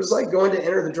sponsor. It was like going to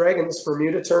Enter the Dragon, this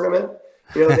Bermuda tournament.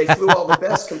 You know, they flew all the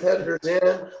best competitors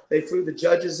in. They flew the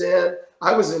judges in.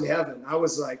 I was in heaven. I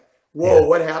was like, whoa,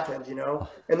 what happened, you know?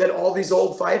 And then all these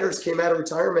old fighters came out of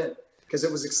retirement because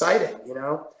it was exciting, you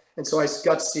know? And so I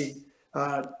got to see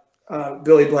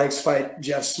Billy Blanks fight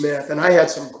Jeff Smith. And I had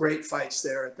some great fights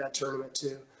there at that tournament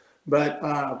too. But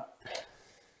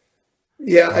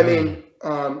yeah, I mean,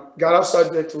 got off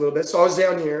subject a little bit. So I was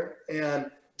down here, and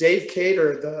Dave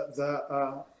Cater,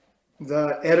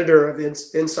 the editor of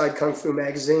Inside Kung Fu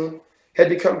magazine, had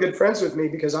become good friends with me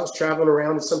because I was traveling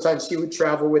around, and sometimes he would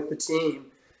travel with the team.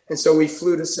 And so we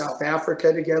flew to South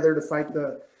Africa together to fight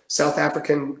the South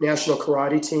African national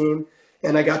karate team.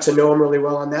 And I got to know him really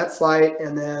well on that flight.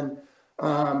 And then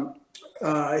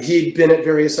he'd been at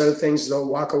various other things, the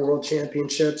Waka World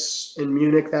Championships in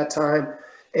Munich that time.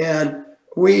 And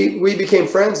we became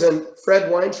friends, and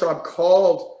Fred Weintraub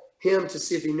called him to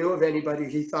see if he knew of anybody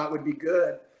he thought would be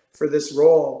good for this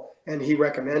role. And he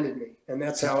recommended me. And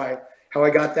that's how I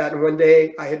got that. And one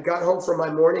day I had got home from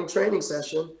my morning training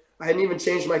session. I hadn't even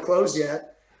changed my clothes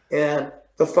yet. And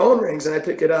the phone rings, and I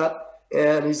pick it up,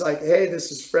 and he's like, hey,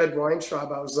 this is Fred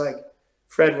Weintraub. I was like,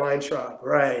 Fred Weintraub,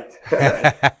 right.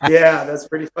 Yeah, that's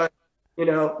pretty fun. You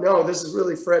know, no, this is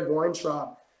really Fred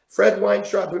Weintraub. Fred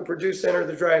Weintraub, who produced Enter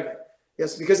the Dragon.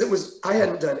 Yes, because I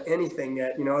hadn't done anything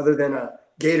yet, you know, other than a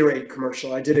Gatorade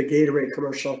commercial. I did a Gatorade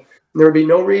commercial. And there would be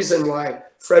no reason why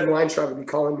Fred Weintraub would be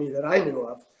calling me that I knew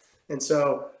of. And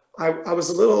so I was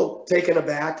a little taken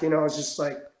aback, you know, I was just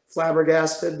like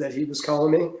flabbergasted that he was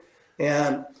calling me.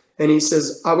 And he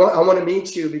says, I want to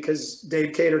meet you because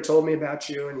Dave Cater told me about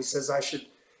you. And he says, I should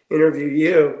interview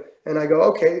you. And I go,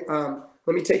 okay,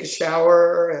 let me take a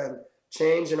shower and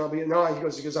change, and I'll be, no, he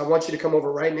goes, I want you to come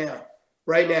over right now.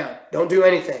 Right now. Don't do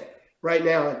anything. Right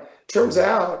now. And turns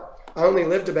out I only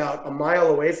lived about a mile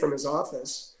away from his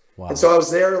office. Wow. And so I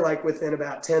was there like within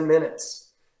about 10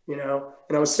 minutes, you know,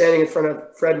 and I was standing in front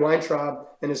of Fred Weintraub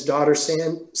and his daughter,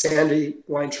 Sandy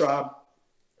Weintraub.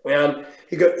 And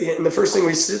and the first thing,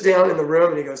 we sit down in the room,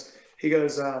 and he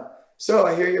goes, so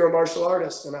I hear you're a martial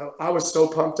artist. And I was so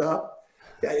pumped up.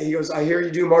 He goes, I hear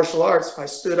you do martial arts. I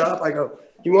stood up. I go,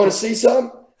 you want to see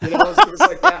some? You know, it was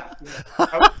like that. You know,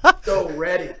 I was so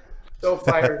ready, so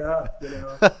fired up, you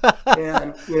know.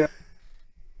 And, you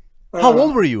know. How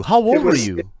old were you? How old were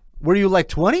you? Were you like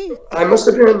 20? I must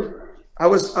have been, I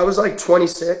was like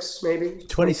 26, maybe.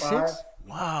 26?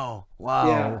 Wow. Wow.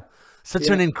 Yeah. Such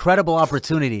an incredible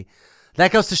opportunity.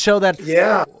 That goes to show that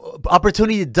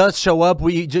opportunity does show up.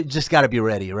 We just got to be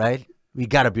ready, right? We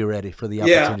got to be ready for the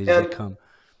opportunities that come.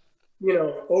 you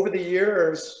know, over the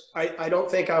years, I don't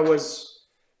think I was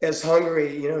as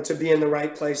hungry, you know, to be in the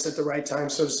right place at the right time,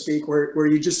 so to speak, where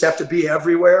you just have to be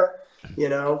everywhere, you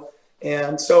know.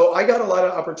 And so I got a lot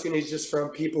of opportunities just from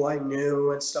people I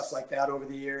knew and stuff like that over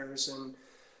the years. And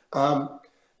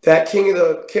that King of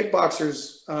the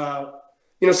Kickboxers,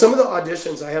 you know, some of the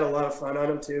auditions, I had a lot of fun on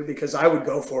them too, because I would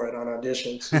go for it on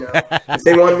auditions. You know, if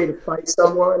they wanted me to fight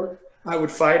someone, I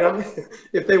would fight them.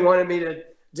 If they wanted me to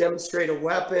demonstrate a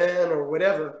weapon or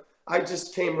whatever, I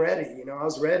just came ready. You know, I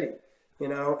was ready. You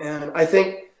know, and I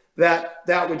think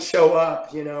that would show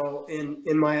up, you know,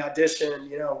 in my audition,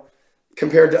 you know,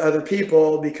 compared to other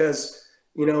people, because,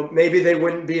 you know, maybe they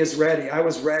wouldn't be as ready. I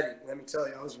was ready. Let me tell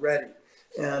you, I was ready.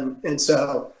 And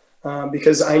so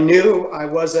because I knew I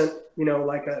wasn't, you know,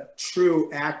 like a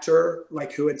true actor,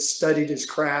 like who had studied his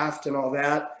craft and all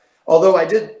that. Although I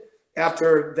did,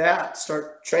 after that,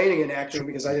 start training in acting,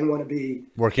 because I didn't want to be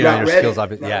working on your skills,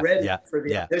 obviously. Not ready for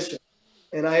the audition.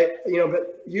 And you know,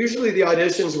 but usually the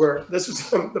auditions were, this was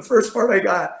the first part I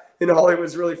got in Hollywood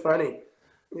was really funny.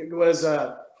 It was,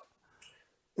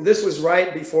 this was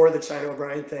right before the China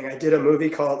O'Brien thing. I did a movie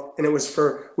called, and it was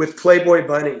with Playboy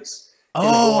bunnies in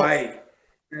Hawaii.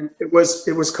 And it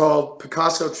was called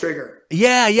Picasso Trigger.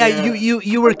 Yeah.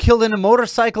 You were killed in a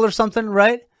motorcycle or something,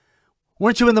 right?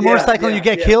 Weren't you in the motorcycle and you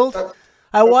get killed?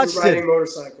 I watched it.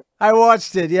 Motorcycle. I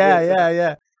watched it.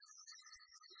 Yeah.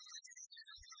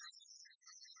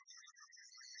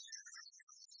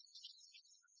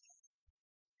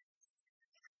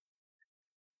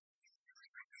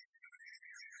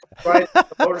 Right, a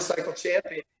motorcycle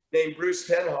champion named Bruce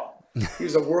Penhall. He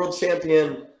was a world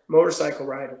champion motorcycle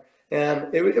rider,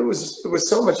 and it was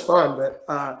so much fun. But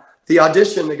the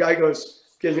audition, the guy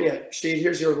gives me a sheet.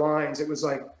 Here's your lines. It was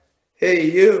like, "Hey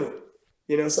you,"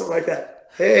 you know, something like that.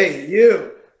 "Hey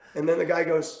you," and then the guy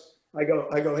goes, I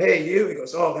go, "Hey you." He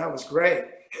goes, "Oh, that was great."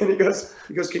 And he goes,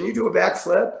 "Can you do a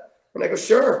backflip?" And I go,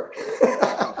 "Sure."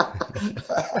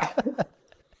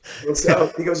 And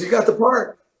so he goes, "You got the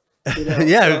part." You know,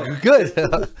 yeah, good.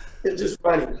 It's just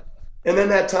funny. And then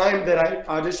that time that I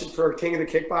auditioned for King of the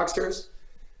Kickboxers,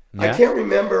 I can't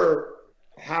remember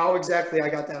how exactly I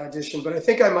got that audition, but I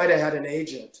think I might have had an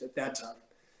agent at that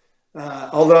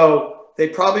time. Although they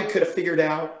probably could have figured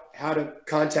out how to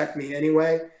contact me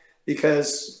anyway,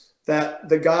 because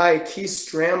the guy, Keith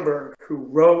Strandberg, who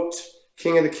wrote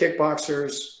King of the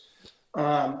Kickboxers,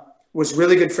 was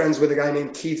really good friends with a guy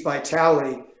named Keith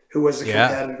Vitale, who was a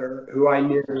competitor who I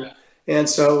knew. And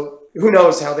so who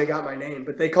knows how they got my name,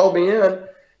 but they called me in,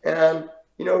 and,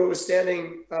 you know, who was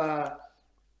standing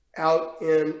out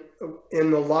in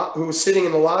the who was sitting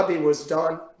in the lobby was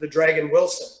Don the Dragon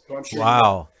Wilson, who I'm sure.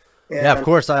 Wow. Yeah, of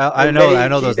course. I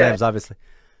know those names, obviously.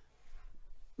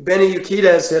 Benny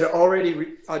Urquidez had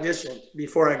already auditioned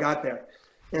before I got there.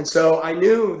 And so I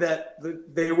knew that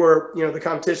they were, you know, the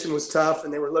competition was tough,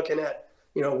 and they were looking at,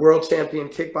 you know, world champion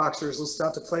kickboxers and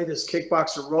stuff to play this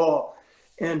kickboxer role.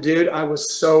 And dude, I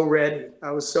was so ready.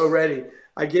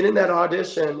 I get in that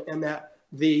audition, and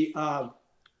they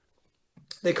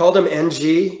called him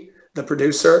NG, the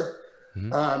producer.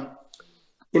 Mm-hmm.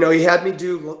 You know, he had me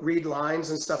read lines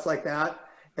and stuff like that.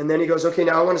 And then he goes, "Okay,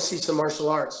 now I want to see some martial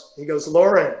arts." He goes,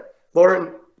 Lauren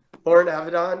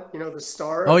Avedon, you know, the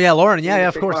star. Oh yeah, Lauren. Yeah,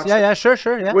 of course. Yeah, sure.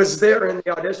 Yeah. Was there in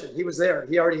the audition. He was there.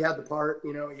 He already had the part.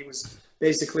 You know, he was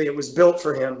basically, it was built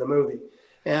for him, the movie.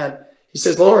 And he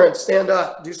says, "Lauren, stand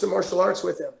up, do some martial arts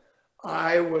with him."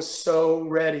 I was so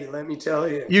ready, let me tell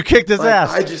you. You kicked his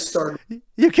ass. I just started.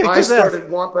 I started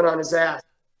whomping on his ass.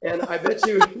 And I bet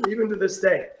you, even to this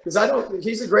day, because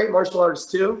he's a great martial artist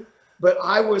too, but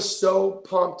I was so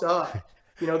pumped up.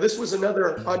 You know, this was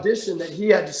another audition that he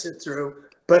had to sit through.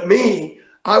 But me,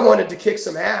 I wanted to kick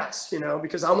some ass, you know,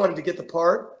 because I wanted to get the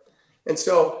part. And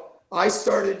so I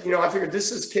started, you know, I figured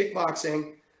this is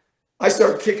kickboxing. I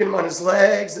started kicking him on his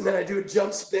legs, and then I do a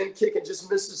jump spin kick and just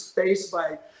miss his face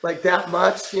by like that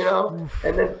much, you know.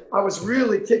 And then I was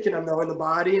really kicking him though in the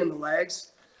body and the legs.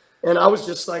 And I was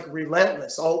just like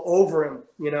relentless all over him,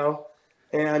 you know.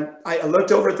 And I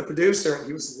looked over at the producer, and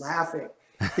he was laughing.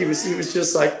 He was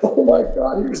just like, "Oh my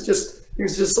God." He was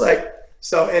just like,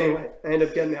 so anyway, I ended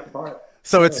up getting that part.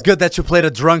 So it's good that you played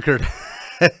a drunkard.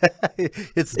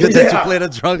 It's good that you played a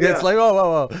drunkard. Yeah. It's like,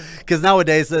 whoa. Because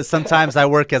nowadays, sometimes I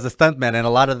work as a stuntman, and a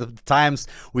lot of the times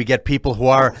we get people who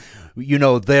are, you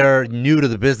know, they're new to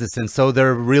the business, and so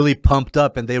they're really pumped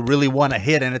up and they really want to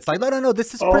hit, and it's like, no,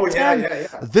 this is pretend.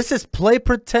 This is play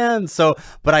pretend. So,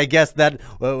 but I guess that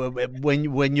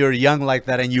when you're young like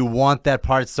that and you want that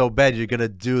part so bad, you're gonna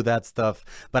do that stuff.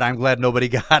 But I'm glad nobody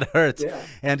got hurt. Yeah.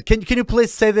 And can you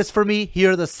please say this for me?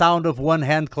 Hear the sound of one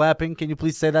hand clapping. Can you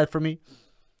please say that for me?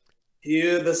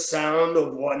 Hear the sound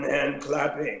of one hand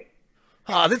clapping.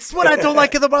 Ah, that's what I don't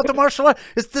like about the martial art.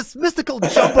 It's this mystical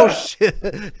jumbo shit.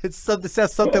 It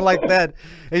says something like that,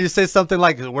 and you say something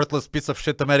like "worthless piece of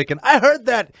shit American." I heard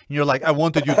that, and you're like, "I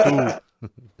wanted you to."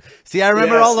 See, I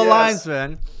remember all the lines,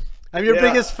 man. I'm your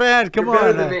biggest fan. Come you're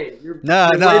on. Better than me. No,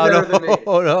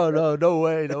 no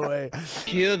way.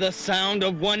 Hear the sound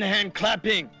of one hand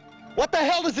clapping. What the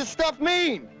hell does this stuff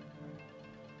mean?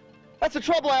 That's the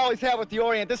trouble I always have with the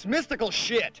Orient, this mystical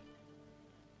shit.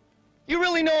 You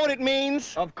really know what it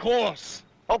means? Of course.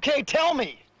 Okay, tell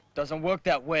me. Doesn't work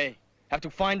that way. Have to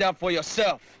find out for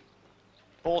yourself.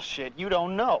 Bullshit, you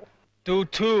don't know. Do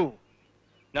too.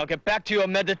 Now get back to your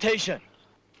meditation.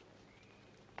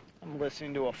 I'm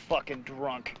listening to a fucking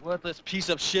drunk. Worthless piece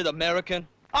of shit American.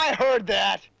 I heard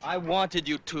that. I wanted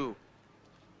you to.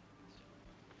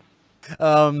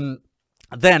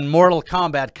 Then Mortal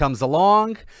Kombat comes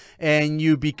along, and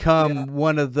you become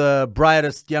one of the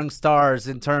brightest young stars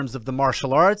in terms of the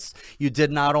martial arts. You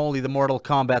did not only the Mortal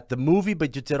Kombat the movie,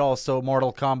 but you did also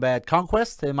Mortal Kombat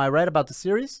Conquest. Am I right about the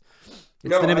series?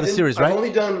 It's the name of the series, right? I've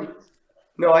only done.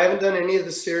 No, I haven't done any of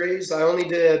the series. I only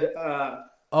did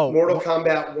Mortal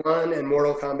Kombat 1 and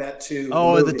Mortal Kombat 2.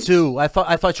 Oh, the two. I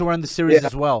thought you were in the series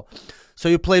as well. So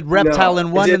you played Reptile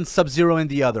in one and Sub-Zero in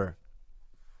the other.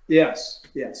 Yes.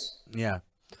 Yeah.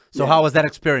 So how was that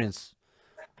experience?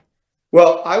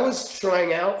 Well, I was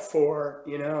trying out for,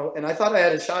 and I thought I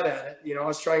had a shot at it. I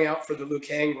was trying out for the Liu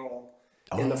Kang role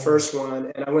in the first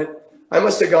one. And I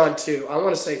must have gone to, I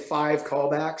want to say 5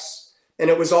 callbacks, and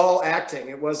it was all acting.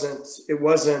 It wasn't,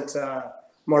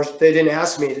 they didn't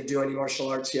ask me to do any martial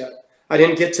arts yet. I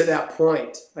didn't get to that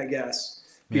point, I guess,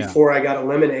 before I got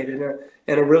eliminated.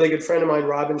 And a really good friend of mine,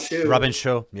 Robin Shue,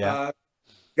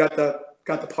 got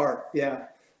the part. Yeah.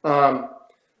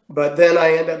 But then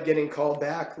I ended up getting called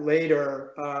back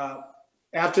later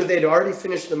after they'd already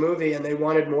finished the movie and they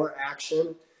wanted more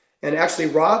action. And actually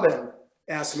Robin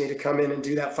asked me to come in and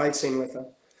do that fight scene with him.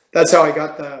 That's how I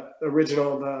got the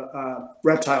original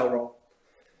Reptile role.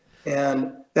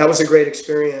 And that was a great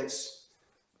experience.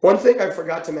 One thing I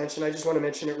forgot to mention, I just want to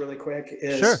mention it really quick,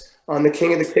 is on the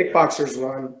King of the Kickboxers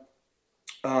one,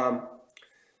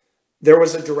 there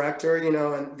was a director,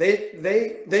 and they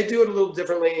do it a little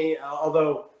differently,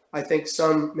 although I think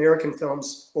some American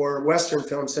films or Western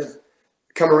films have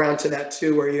come around to that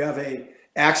too, where you have a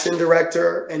action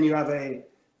director and you have a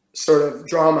sort of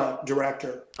drama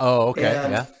director. Oh, okay.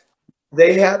 And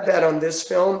they had that on this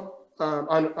film,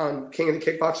 on King of the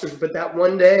Kickboxers, but that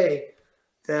one day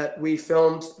that we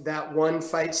filmed that one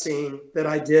fight scene that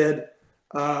I did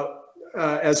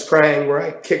as Prang, where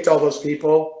I kicked all those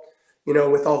people,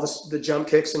 with all the jump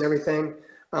kicks and everything.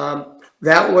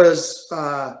 That was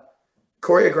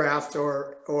choreographed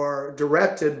or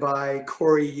directed by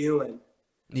Corey Ewan.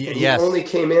 He only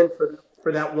came in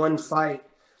for that one fight.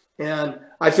 And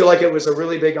I feel like it was a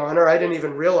really big honor. I didn't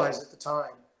even realize at the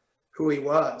time who he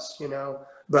was,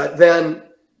 But then,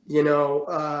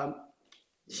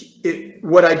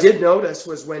 what I did notice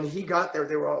was when he got there,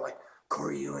 they were all like,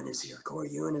 Corey Ewan is here.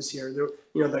 Corey Ewan is here.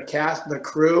 The cast, the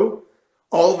crew,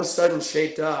 all of a sudden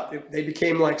shaped up. They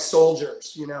became like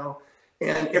soldiers,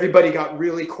 and everybody got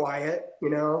really quiet,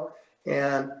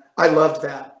 and I loved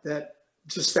that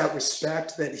just that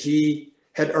respect that he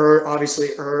had obviously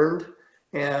earned.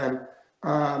 And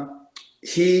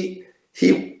he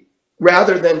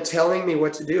rather than telling me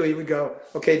what to do, he would go,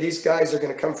 okay, these guys are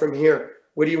going to come from here.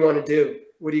 What do you want to do?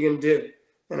 What are you going to do?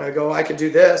 And I go, I could do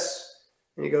this.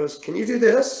 And he goes, can you do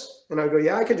this? And I go,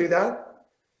 yeah, I could do that.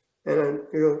 And then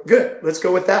you go, good, let's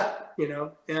go with that,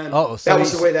 And that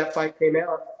was the way that fight came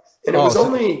out. And it was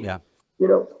only,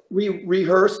 we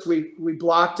rehearsed, we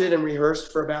blocked it and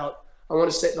rehearsed for about, I want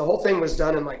to say the whole thing was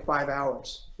done in like 5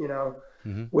 hours,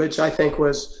 which I think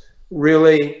was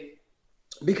really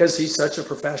because he's such a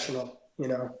professional,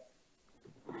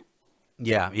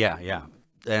 Yeah.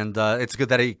 And it's good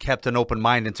that he kept an open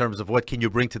mind in terms of what can you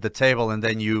bring to the table, and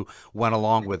then you went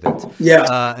along with it.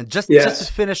 Yeah. And just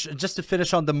to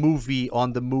finish on the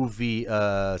movie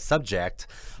subject,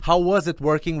 how was it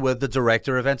working with the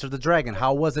director of Enter the Dragon?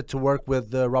 How was it to work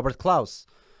with Robert Klaus?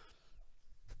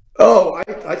 Oh,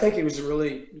 I think he was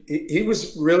really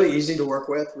easy to work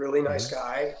with, really nice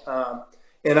guy.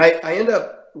 And I ended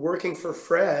up working for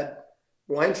Fred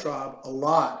Weintraub a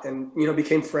lot, and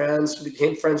became friends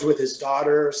with his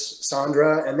daughters,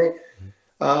 Sandra, and they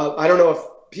I don't know if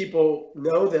people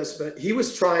know this, but he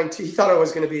thought I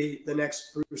was going to be the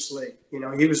next Bruce Lee.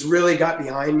 He was really got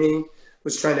behind me,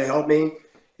 was trying to help me,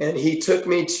 and he took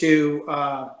me to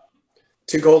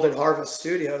Golden Harvest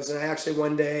Studios. And I actually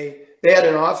one day, they had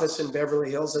an office in Beverly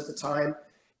Hills at the time,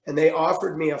 and they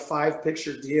offered me a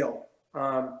 5-picture deal.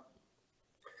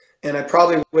 And I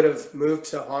probably would have moved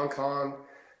to Hong Kong,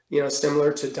 you know,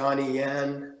 similar to Donnie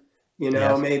Yen, you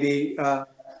know, maybe.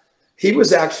 He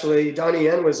was actually, Donnie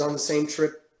Yen was on the same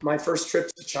trip, my first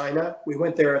trip to China. We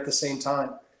went there at the same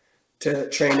time to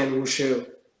train in Wushu,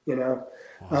 you know.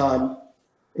 Wow.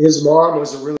 His mom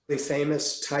was a really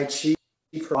famous Tai Chi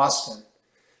from Boston.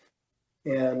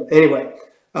 And anyway,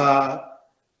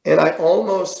 and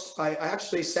I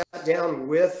actually sat down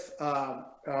with,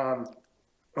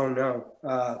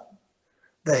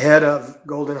 the head of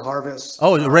Golden Harvest.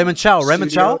 Oh, Raymond Chow.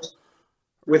 Raymond Chow?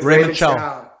 With Raymond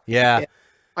Chow. Yeah. And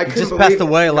I he just passed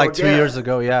away like 2 years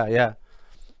ago. Yeah.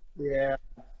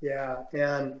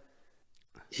 And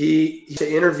he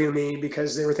to interview me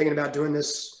because they were thinking about doing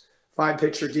this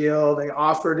 5-picture deal. They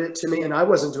offered it to me, and I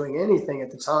wasn't doing anything at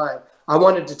the time. I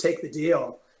wanted to take the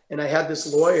deal, and I had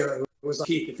this lawyer who was like,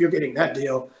 Keith, if you're getting that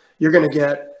deal, you're going to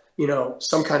get, you know,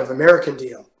 some kind of American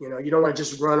deal. You know, you don't want to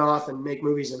just run off and make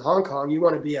movies in Hong Kong. You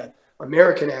want to be an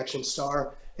American action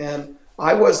star. And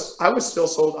I was still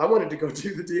sold. I wanted to go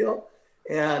do the deal.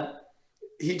 And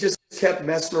he just kept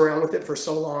messing around with it for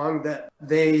so long that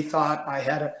they thought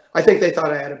I think they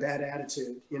thought I had a bad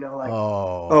attitude, you know, like,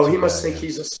 he must think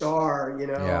he's a star, you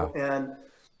know,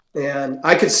 and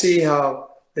I could see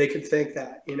how they could think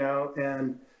that, you know,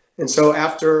 and so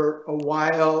after a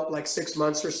while, like 6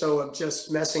 months or so of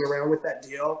just messing around with that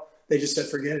deal, they just said,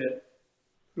 forget it,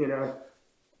 you know.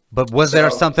 But was there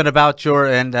something about your,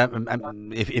 and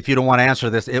if you don't want to answer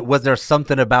this, was there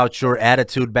something about your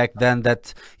attitude back then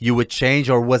that you would change,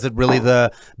 or was it really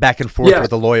the back and forth with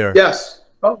the lawyer? Yes.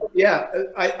 Oh, yeah.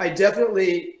 I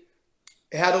definitely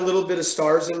had a little bit of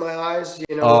stars in my eyes,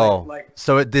 you know.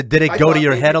 So did it go to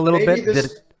your head a little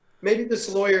bit? Maybe this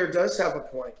lawyer does have a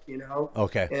point, you know.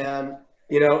 Okay. And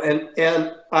you know,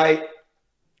 and I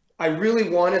really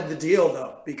wanted the deal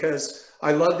though, because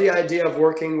I love the idea of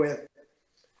working with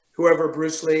whoever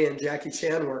Bruce Lee and Jackie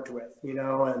Chan worked with, you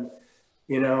know, and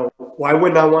you know, why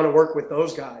wouldn't I want to work with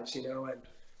those guys, you know,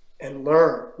 and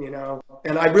learn, you know.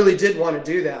 And I really did want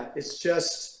to do that. It's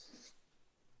just,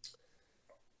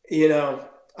 you know,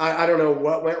 I don't know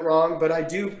what went wrong, but I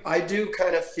do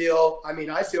kind of feel, I mean,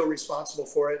 I feel responsible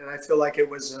for it, and I feel like it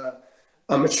was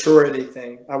a maturity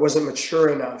thing. I wasn't mature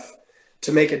enough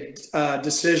to make a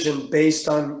decision based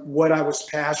on what I was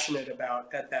passionate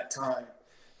about at that time.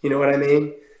 You know what I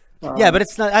mean? Yeah, but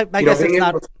it's not, I guess it's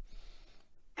not,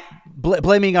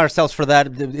 blaming ourselves for that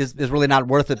is really not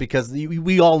worth it, because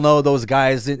we all know those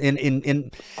guys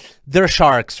they're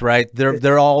sharks, right?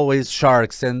 They're always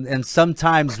sharks, and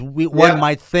sometimes one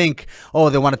might think, oh,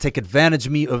 they want to take advantage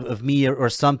of me or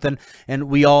something, and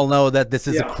we all know that this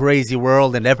is a crazy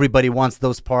world and everybody wants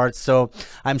those parts. So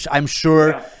I'm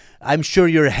sure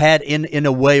your head in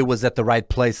a way was at the right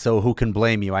place, so who can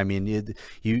blame you? I mean,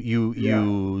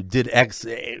 you did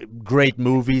great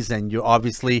movies, and you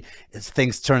obviously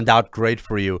things turned out great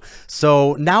for you.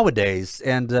 So nowadays,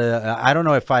 and I don't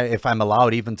know if I'm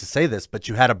allowed even to say this, but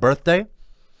you had a birthday,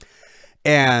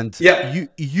 and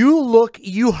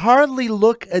you hardly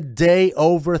look a day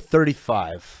over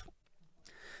 35.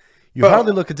 You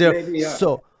hardly look a day. Maybe,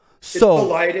 so it's the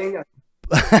lighting.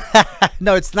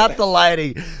 No, it's not the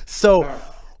lighting. So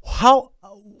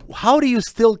how do you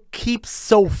still keep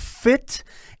so fit,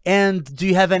 and do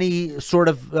you have any sort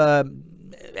of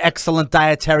excellent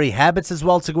dietary habits as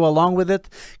well to go along with it?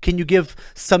 Can you give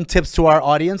some tips to our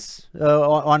audience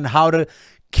on how to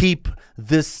keep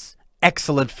this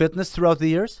excellent fitness throughout the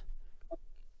years?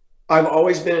 I've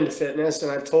always been into fitness,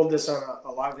 and I've told this on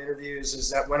a lot of interviews, is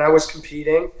that when I was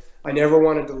competing, I never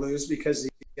wanted to lose because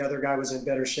the other guy was in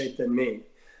better shape than me.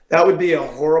 That would be a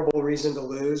horrible reason to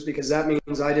lose, because that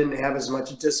means I didn't have as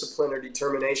much discipline or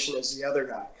determination as the other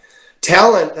guy.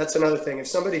 Talent, that's another thing. If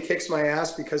somebody kicks my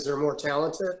ass because they're more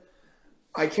talented,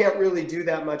 I can't really do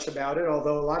that much about it.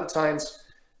 Although a lot of times,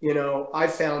 you know, I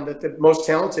found that the most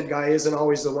talented guy isn't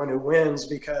always the one who wins,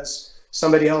 because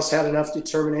somebody else had enough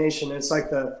determination. It's like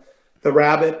the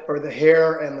rabbit or the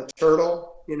hare and the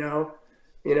turtle, you know,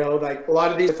 like a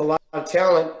lot of these with a lot of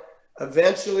talent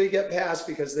eventually get past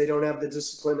because they don't have the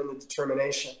discipline and the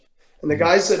determination. And the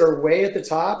guys that are way at the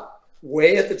top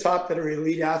that are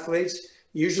elite athletes,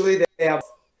 usually they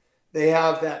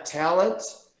have that talent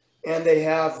and they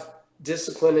have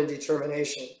discipline and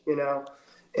determination, you know.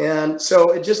 And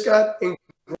so it just got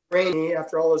ingrained in me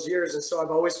after all those years. And so I've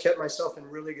always kept myself in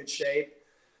really good shape.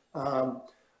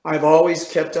 I've always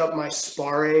kept up my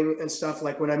sparring and stuff.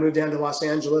 Like when I moved down to Los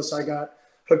Angeles, I got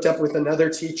hooked up with another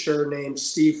teacher named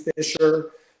Steve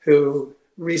Fisher, who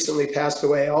recently passed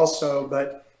away also,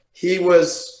 but he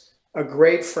was a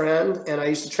great friend, and I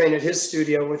used to train at his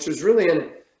studio, which was really in,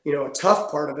 you know, a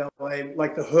tough part of LA,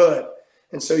 like the hood.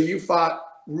 And so you fought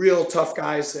real tough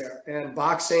guys there, and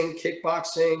boxing,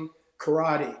 kickboxing,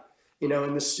 karate, you know,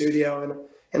 in the studio.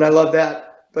 And I love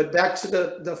that. But back to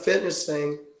the fitness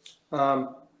thing.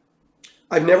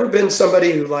 I've never been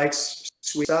somebody who likes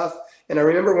sweet stuff. And I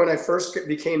remember when I first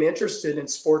became interested in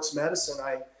sports medicine,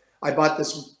 I bought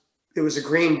this, it was a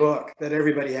green book that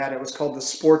everybody had. It was called the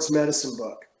Sports Medicine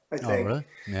Book, I think. Oh, really?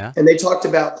 Yeah. And they talked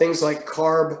about things like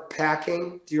carb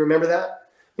packing. Do you remember that?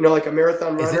 You know, like a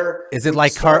marathon runner. Is it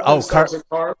like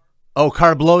carb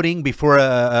loading before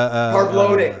carb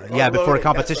loading. Yeah, before a loading,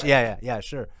 competition. right. Yeah,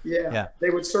 sure. Yeah.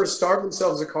 They would sort of starve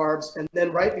themselves of carbs, and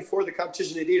then right before the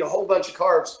competition, they'd eat a whole bunch of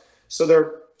carbs.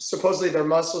 So supposedly their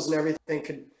muscles and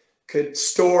everything could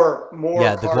store more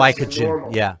the carbs glycogen, than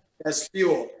normal as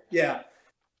fuel. Yeah.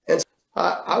 And so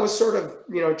I was sort of,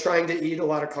 you know, trying to eat a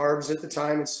lot of carbs at the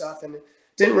time and stuff, and it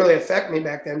didn't really affect me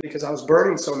back then because I was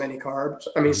burning so many carbs.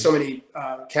 I mean, so many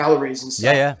calories and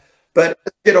stuff. Yeah. But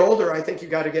as you get older, I think you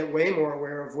got to get way more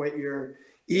aware of what you're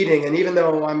eating. And even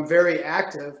though I'm very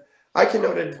active, I can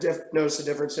notice a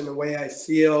difference in the way I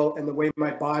feel and the way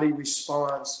my body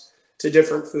responds to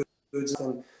different foods.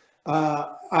 And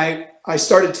I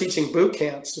started teaching boot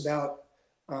camps about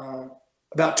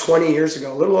 20 years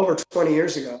ago, a little over 20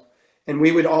 years ago. And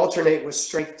we would alternate with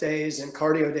strength days and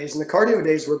cardio days. And the cardio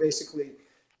days were basically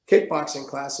kickboxing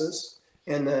classes.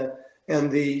 And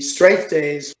the strength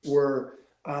days were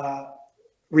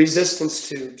resistance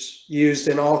tubes used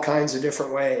in all kinds of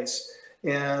different ways.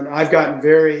 And I've gotten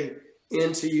very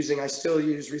into I still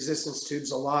use resistance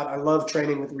tubes a lot. I love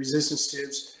training with resistance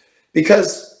tubes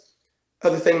because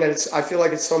of the thing that I feel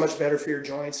like it's so much better for your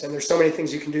joints. And there's so many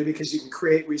things you can do because you can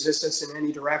create resistance in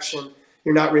any direction.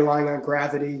 You're not relying on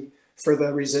gravity for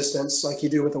the resistance like you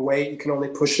do with a weight. You can only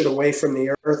push it away from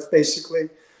the earth, basically.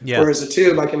 Yeah. Whereas a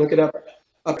tube, I can hook it up,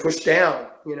 push down,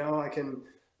 you know, I can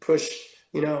push,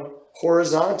 you know,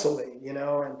 horizontally, you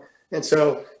know, and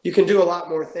so you can do a lot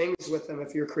more things with them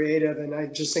if you're creative. And I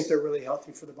just think they're really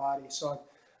healthy for the body. So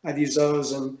I've used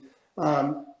those. And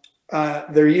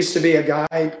there used to be a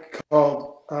guy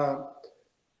called, I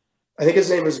think his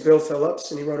name was Bill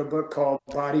Phillips, and he wrote a book called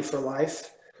Body for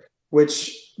Life,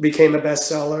 which became a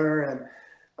bestseller.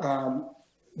 And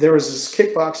there was this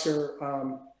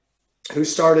kickboxer who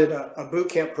started a boot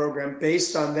camp program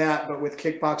based on that, but with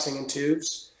kickboxing and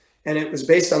tubes. And it was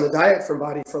based on the diet from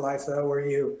Body for Life, though, where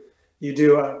you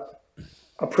do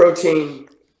a protein,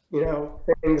 you know,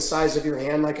 thing the size of your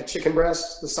hand, like a chicken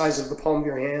breast, the size of the palm of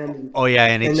your hand. And,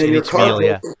 and then your carb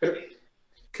meal,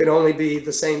 could only be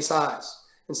the same size.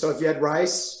 And so if you had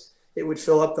rice, it would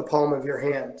fill up the palm of your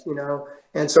hand, you know.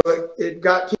 And so it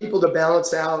got people to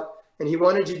balance out. And he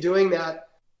wanted you doing that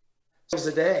times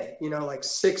a day, you know, like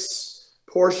 6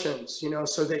 portions, you know,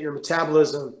 so that your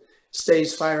metabolism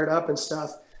stays fired up and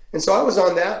stuff. And so I was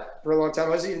on that for a long time.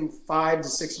 I was eating 5 to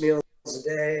 6 meals a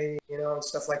day, you know, and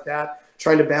stuff like that,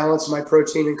 trying to balance my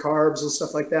protein and carbs and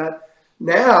stuff like that.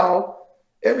 Now,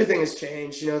 everything has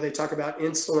changed. You know, they talk about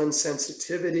insulin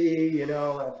sensitivity, you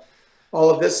know, and all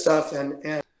of this stuff.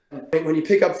 And when you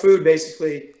pick up food,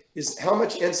 basically, is how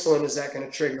much insulin is that going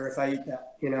to trigger if I eat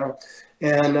that, you know?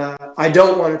 And I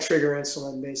don't want to trigger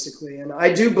insulin, basically. And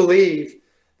I do believe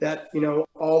that, you know,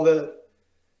 all the,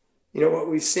 you know, what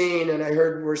we've seen, and I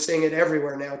heard we're seeing it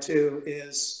everywhere now too,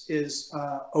 is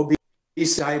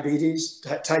obese diabetes,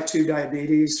 type 2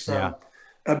 diabetes from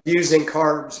abusing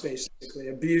carbs, basically,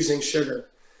 abusing sugar.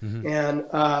 Mm-hmm. And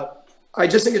I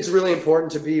just think it's really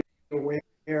important to be aware,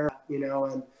 you know,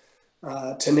 and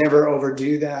to never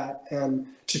overdo that, and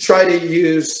to try to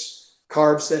use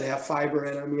carbs that have fiber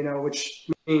in them, you know, which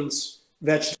means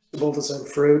vegetables and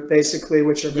fruit, basically,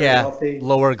 which are very healthy.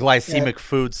 Lower glycemic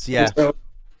foods,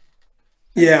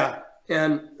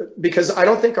 and because I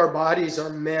don't think our bodies are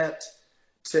meant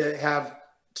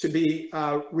to be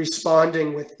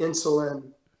responding with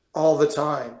insulin all the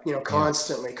time, you know,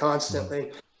 constantly.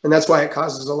 And that's why it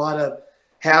causes a lot of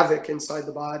havoc inside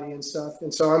the body and stuff.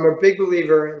 And so I'm a big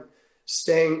believer in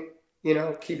staying, you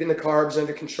know, keeping the carbs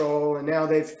under control. And now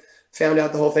they've found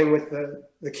out the whole thing with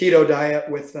the keto diet,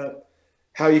 with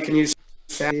how you can use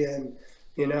fat, and,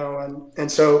 you know, and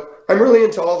so I'm really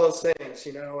into all those things,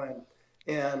 you know,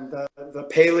 and the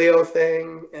paleo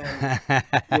thing, and,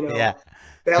 you know,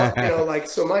 you know, like,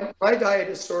 so my diet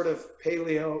is sort of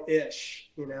paleo-ish,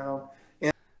 you know,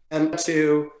 and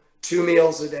to 2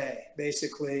 meals a day,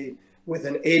 basically, with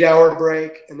an 8-hour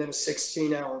break and then a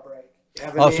 16-hour break.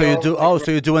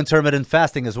 So you do intermittent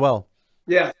fasting as well?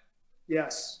 Yeah.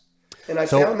 Yes. And I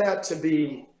found that to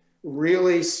be a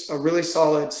really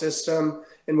solid system.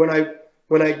 And when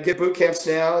when I get boot camps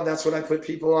now, that's what I put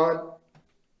people on.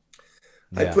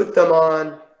 Yeah. I put them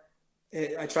on,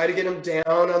 I try to get them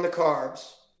down on the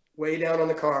carbs, way down on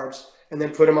the carbs, and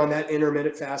then put them on that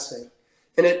intermittent fasting.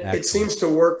 And it seems to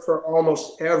work for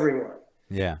almost everyone.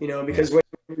 Yeah. You know, because when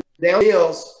you're down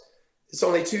meals, it's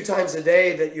only 2 times a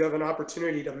day that you have an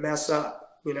opportunity to mess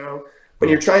up. You know, when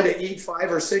you're trying to eat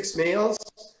 5 or 6 meals,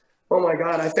 oh my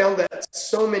God, I found that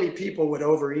so many people would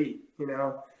overeat, you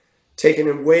know, taking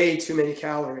in way too many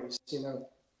calories, you know.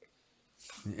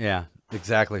 Yeah,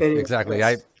 exactly. Anyway, Exactly.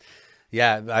 yes.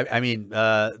 I mean,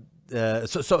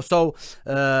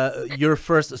 your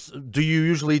first, do you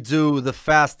usually do the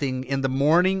fasting in the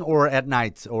morning or at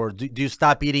night, or do you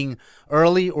stop eating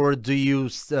early, or do you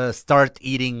start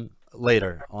eating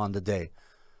later on the day?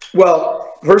 Well,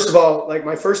 first of all, like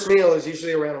my first meal is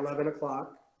usually around 11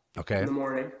 o'clock in the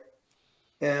morning.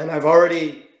 And I've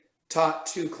already taught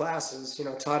 2 classes, you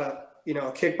know, taught a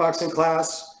kickboxing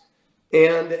class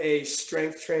and a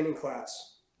strength training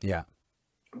class. Yeah.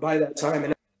 By that time,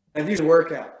 and I've used a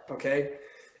workout, okay?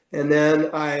 And then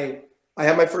I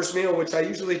have my first meal, which I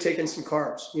usually take in some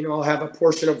carbs. You know, I'll have a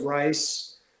portion of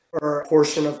rice or a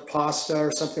portion of pasta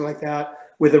or something like that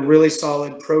with a really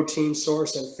solid protein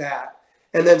source and fat.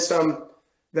 And then some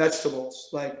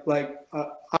vegetables, I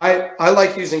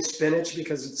like using spinach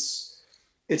because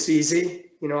it's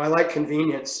easy. You know, I like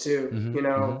convenience too. You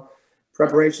know,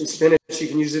 preparation spinach, you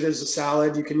can use it as a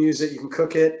salad. You can use it, you can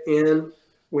cook it in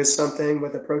with something,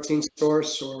 with a protein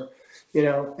source, or, you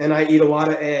know, and I eat a lot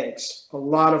of eggs, a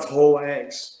lot of whole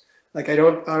eggs. Like I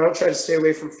don't try to stay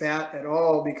away from fat at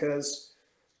all, because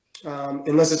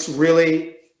unless it's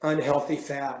really unhealthy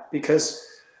fat, because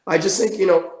I just think, you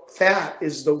know, fat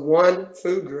is the one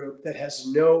food group that has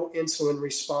no insulin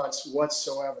response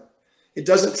whatsoever. It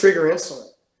doesn't trigger insulin.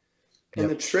 And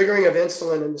the triggering of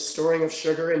insulin and the storing of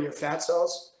sugar in your fat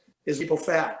cells is people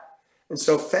fat. And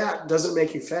so fat doesn't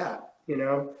make you fat, you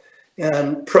know,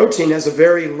 and protein has a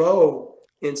very low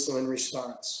insulin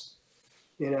response,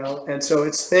 you know, and so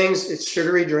it's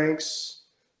sugary drinks,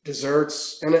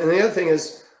 desserts. And the other thing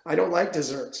is, I don't like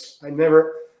desserts. I've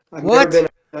never been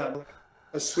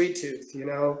a sweet tooth, you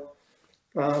know.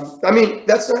 I mean,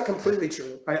 that's not completely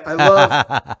true. I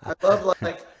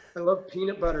love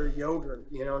peanut butter yogurt,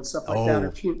 you know, and stuff like that.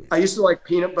 Or I used to like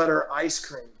peanut butter ice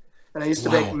cream, and I used to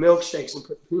make milkshakes and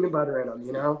put peanut butter in them,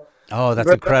 you know. Oh, that's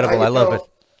incredible. I love it.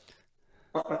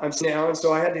 I'm now, and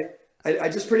so I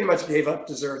just pretty much gave up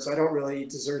desserts. I don't really eat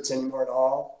desserts anymore at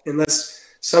all, unless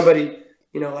somebody,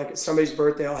 you know, like at somebody's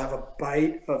birthday, I'll have a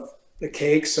bite of the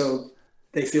cake so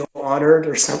they feel honored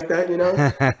or something like that, you know.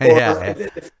 Or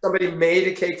if somebody made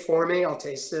a cake for me, I'll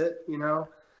taste it, you know.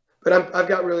 But I've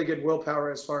got really good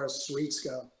willpower as far as sweets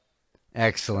go.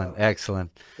 Excellent,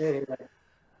 excellent. Anyway.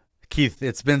 Keith,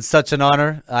 it's been such an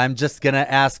honor. I'm just going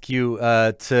to ask you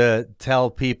to tell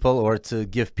people, or to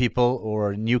give people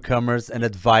or newcomers an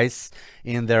advice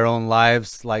in their own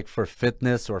lives, like for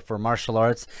fitness or for martial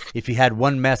arts. If you had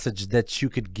one message that you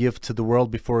could give to the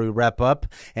world before we wrap up,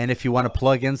 and if you want to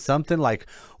plug in something like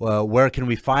where can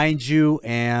we find you,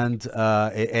 and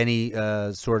any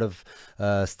sort of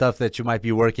stuff that you might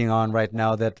be working on right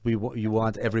now that you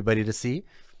want everybody to see.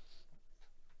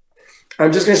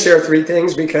 I'm just going to share 3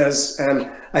 things, because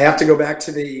I have to go back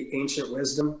to the ancient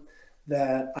wisdom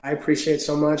that I appreciate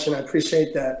so much. And I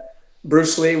appreciate that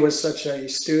Bruce Lee was such a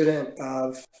student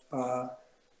of,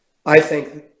 I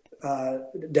think,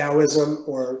 Taoism,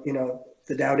 or, you know,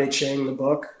 the Tao Te Ching, the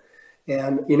book.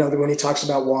 And, you know, when he talks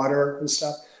about water and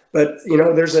stuff. But, you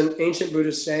know, there's an ancient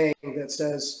Buddhist saying that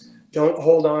says, don't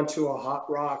hold on to a hot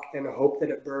rock and hope that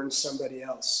it burns somebody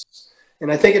else.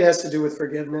 And I think it has to do with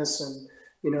forgiveness. And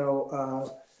you know,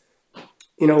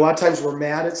 a lot of times we're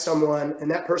mad at someone,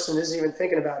 and that person isn't even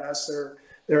thinking about us.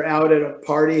 They're out at a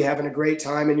party having a great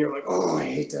time, and you're like, oh, I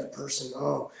hate that person.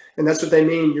 Oh, and that's what they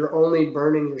mean. You're only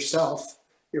burning yourself.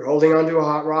 You're holding onto a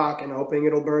hot rock and hoping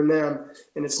it'll burn them,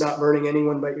 and it's not burning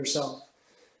anyone but yourself.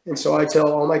 And so I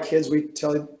tell all my kids, we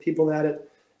tell people that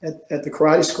at the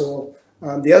karate school.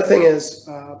 The other thing is,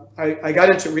 I got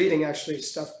into reading actually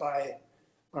stuff by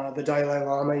the Dalai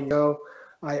Lama, you know.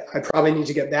 I probably need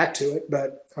to get back to it,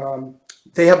 but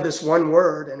they have this one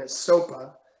word, and it's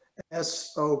SOPA,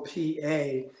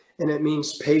 S-O-P-A, and it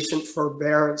means patient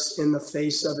forbearance in the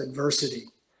face of adversity.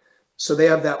 So they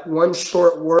have that one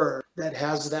short word that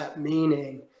has that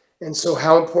meaning. And so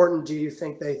how important do you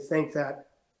think they think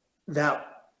that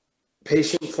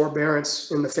patient forbearance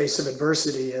in the face of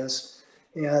adversity is?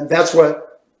 And that's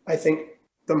what I think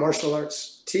the martial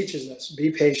arts teaches us. Be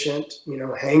patient, you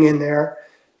know, hang in there.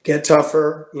 Get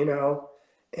tougher, you know,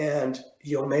 and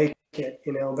you'll make it,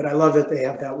 you know, but I love that they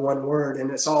have that one word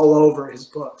and it's all over his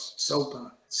books,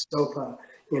 sopa, sopa,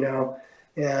 you know,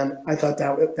 and I thought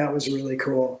that was really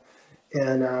cool.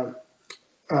 And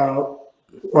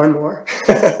one more,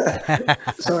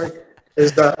 sorry,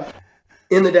 is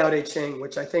In the Tao Te Ching,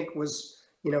 which I think was,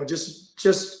 you know,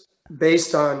 just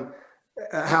based on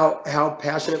how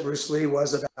passionate Bruce Lee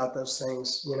was about those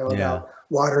things, you know, about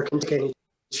water containing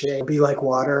change, be like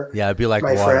water. Yeah, be like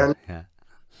my water. friend. Yeah.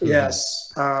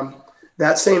 Yes.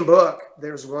 That same book,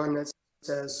 there's one that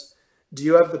says, do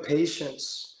you have the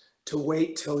patience to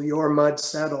wait till your mud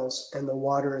settles and the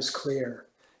water is clear?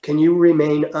 Can you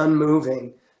remain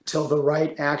unmoving till the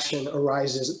right action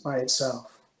arises by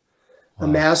itself? Wow. A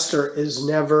master is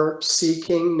never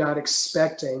seeking, not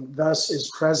expecting, thus is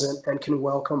present and can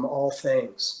welcome all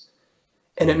things.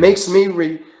 And it makes me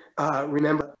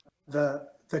remember the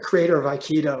creator of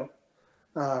Aikido.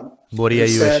 Moriya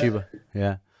Ueshiba.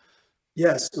 Yeah.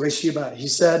 Yes, Ueshiba. He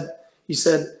said,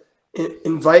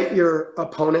 invite your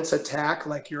opponent's attack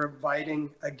like you're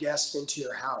inviting a guest into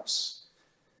your house.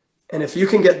 And if you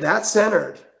can get that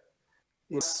centered,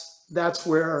 that's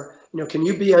where, you know, can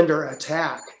you be under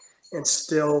attack and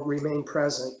still remain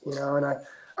present, you know? And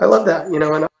I love that, you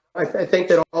know, and I think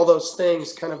that all those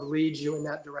things kind of lead you in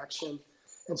that direction.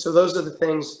 And so those are the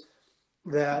things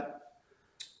that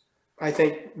I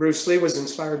think Bruce Lee was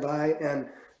inspired by. And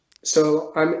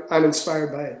so I'm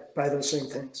inspired by those same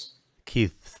things.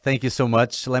 Keith, thank you so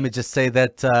much. Let me just say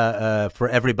that for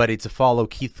everybody to follow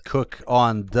Keith Cooke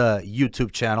on the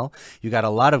YouTube channel. You got a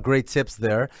lot of great tips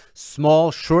there. Small,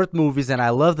 short movies, and I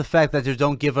love the fact that you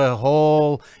don't give a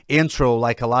whole intro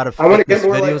like a lot of I want to get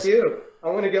more videos. like you. I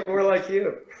want to get more like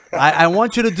you. I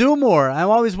want you to do more. I'm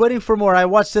always waiting for more. I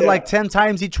watched it like 10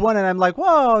 times each one, and I'm like,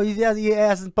 whoa, he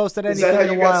hasn't posted anything in a while. Is that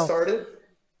how you got started?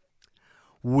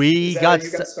 We got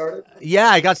started. Yeah,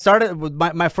 I got started with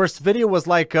my first video was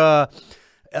like a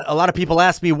lot of people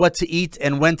ask me what to eat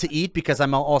and when to eat because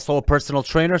I'm also a personal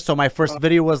trainer. So my first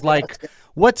video was like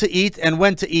what to eat and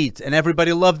when to eat, and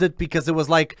everybody loved it because it was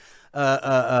like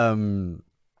a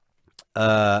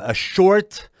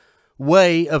short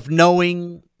way of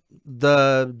knowing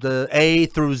the A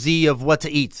through Z of what to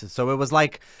eat. So it was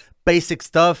like basic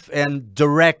stuff and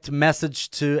direct message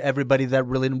to everybody that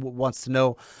really wants to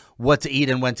know what to eat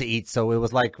and when to eat. So it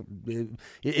was like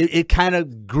it kind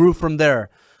of grew from there.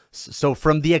 So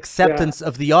from the acceptance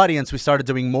of the audience, we started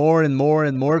doing more and more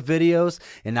and more videos,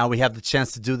 and now we have the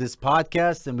chance to do this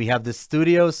podcast and we have this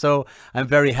studio. So I'm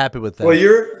very happy with that. Well,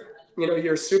 you're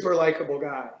a super likable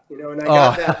guy, you know, and I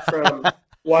got that from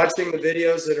watching the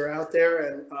videos that are out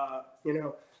there, and you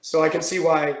know, so I can see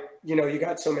why, you know, you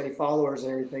got so many followers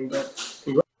and everything. But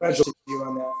congratulations to you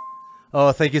on that.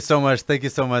 Oh, thank you so much. Thank you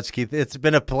so much, Keith. It's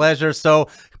been a pleasure. So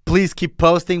please keep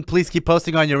posting. Please keep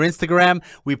posting on your Instagram.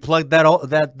 We plugged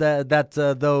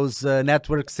those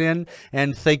networks in.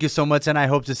 And thank you so much. And I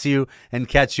hope to see you and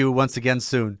catch you once again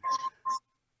soon.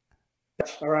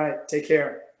 All right. Take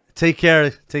care. Take care.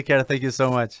 Take care. Thank you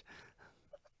so much.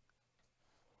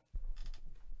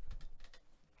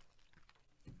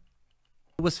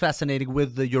 It was fascinating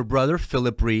with your brother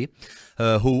Philip Ree,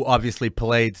 who obviously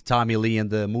played Tommy Lee in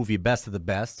the movie Best of the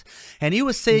Best, and he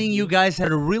was saying you guys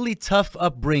had a really tough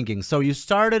upbringing. So you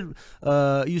started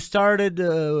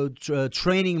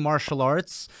training martial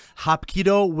arts,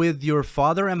 Hapkido, with your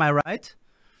father. Am I right?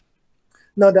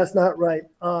 No, that's not right.